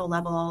practical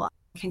level,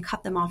 can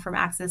cut them off from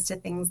access to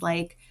things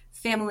like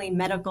family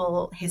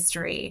medical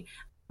history,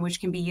 which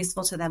can be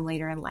useful to them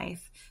later in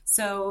life.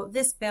 So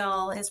this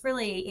bill is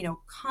really,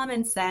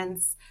 common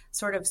sense,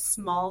 sort of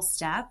small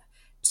step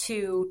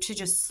to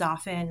just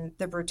soften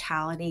the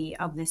brutality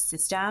of this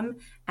system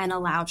and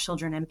allow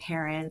children and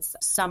parents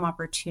some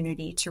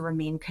opportunity to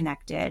remain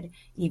connected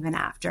even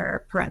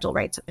after parental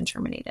rights have been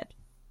terminated.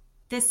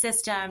 This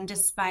system,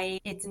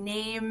 despite its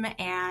name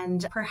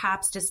and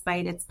perhaps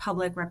despite its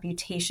public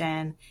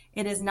reputation,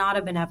 it is not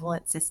a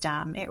benevolent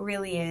system. It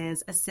really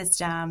is a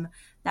system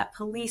that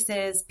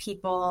polices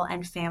people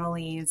and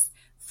families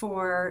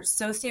for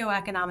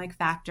socioeconomic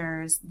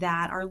factors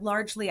that are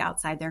largely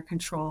outside their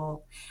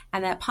control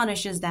and that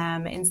punishes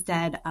them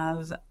instead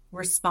of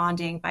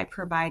responding by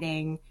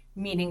providing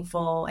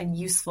meaningful and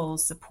useful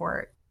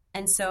support.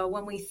 And so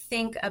when we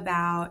think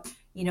about,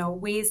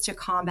 ways to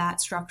combat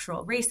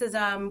structural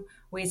racism,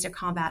 ways to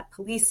combat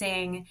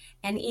policing,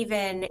 and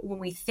even when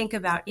we think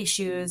about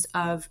issues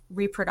of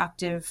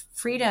reproductive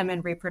freedom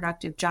and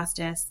reproductive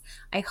justice,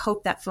 I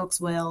hope that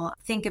folks will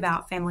think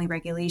about family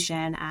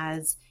regulation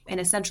as an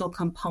essential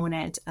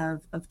component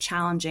of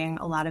challenging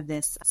a lot of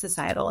this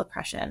societal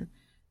oppression.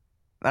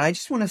 I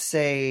just want to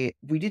say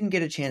we didn't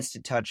get a chance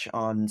to touch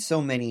on so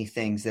many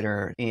things that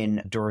are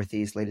in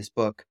Dorothy's latest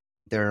book.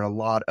 There are a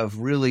lot of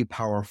really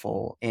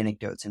powerful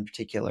anecdotes in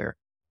particular,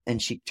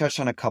 and she touched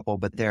on a couple,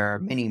 but there are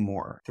many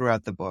more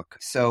throughout the book.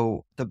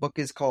 So the book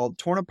is called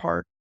Torn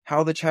Apart: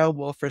 How the Child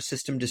Welfare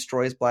System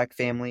Destroys Black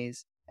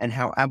Families and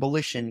How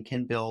Abolition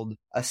Can Build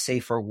a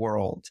Safer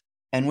World.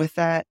 And with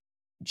that,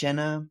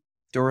 Jenna,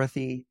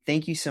 Dorothy,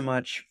 thank you so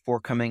much for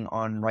coming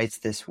on Rights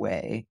This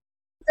Way.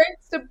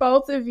 Thanks to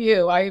both of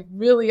you. I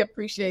really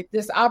appreciate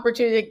this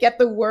opportunity to get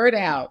the word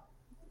out.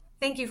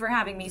 Thank you for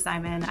having me,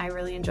 Simon. I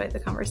really enjoyed the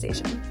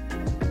conversation.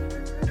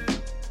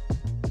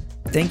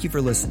 Thank you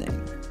for listening.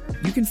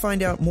 You can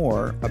find out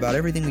more about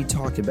everything we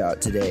talked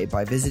about today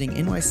by visiting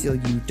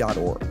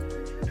nyclu.org.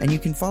 And you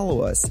can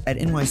follow us at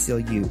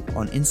NYCLU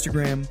on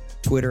Instagram,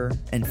 Twitter,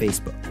 and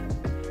Facebook.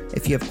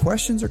 If you have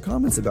questions or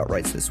comments about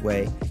Rights This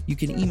Way, you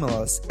can email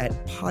us at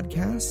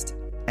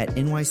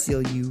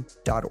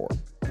podcast@nyclu.org.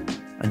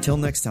 Until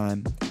next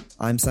time,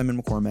 I'm Simon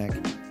McCormack.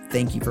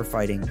 Thank you for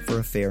fighting for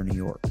a fair New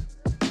York.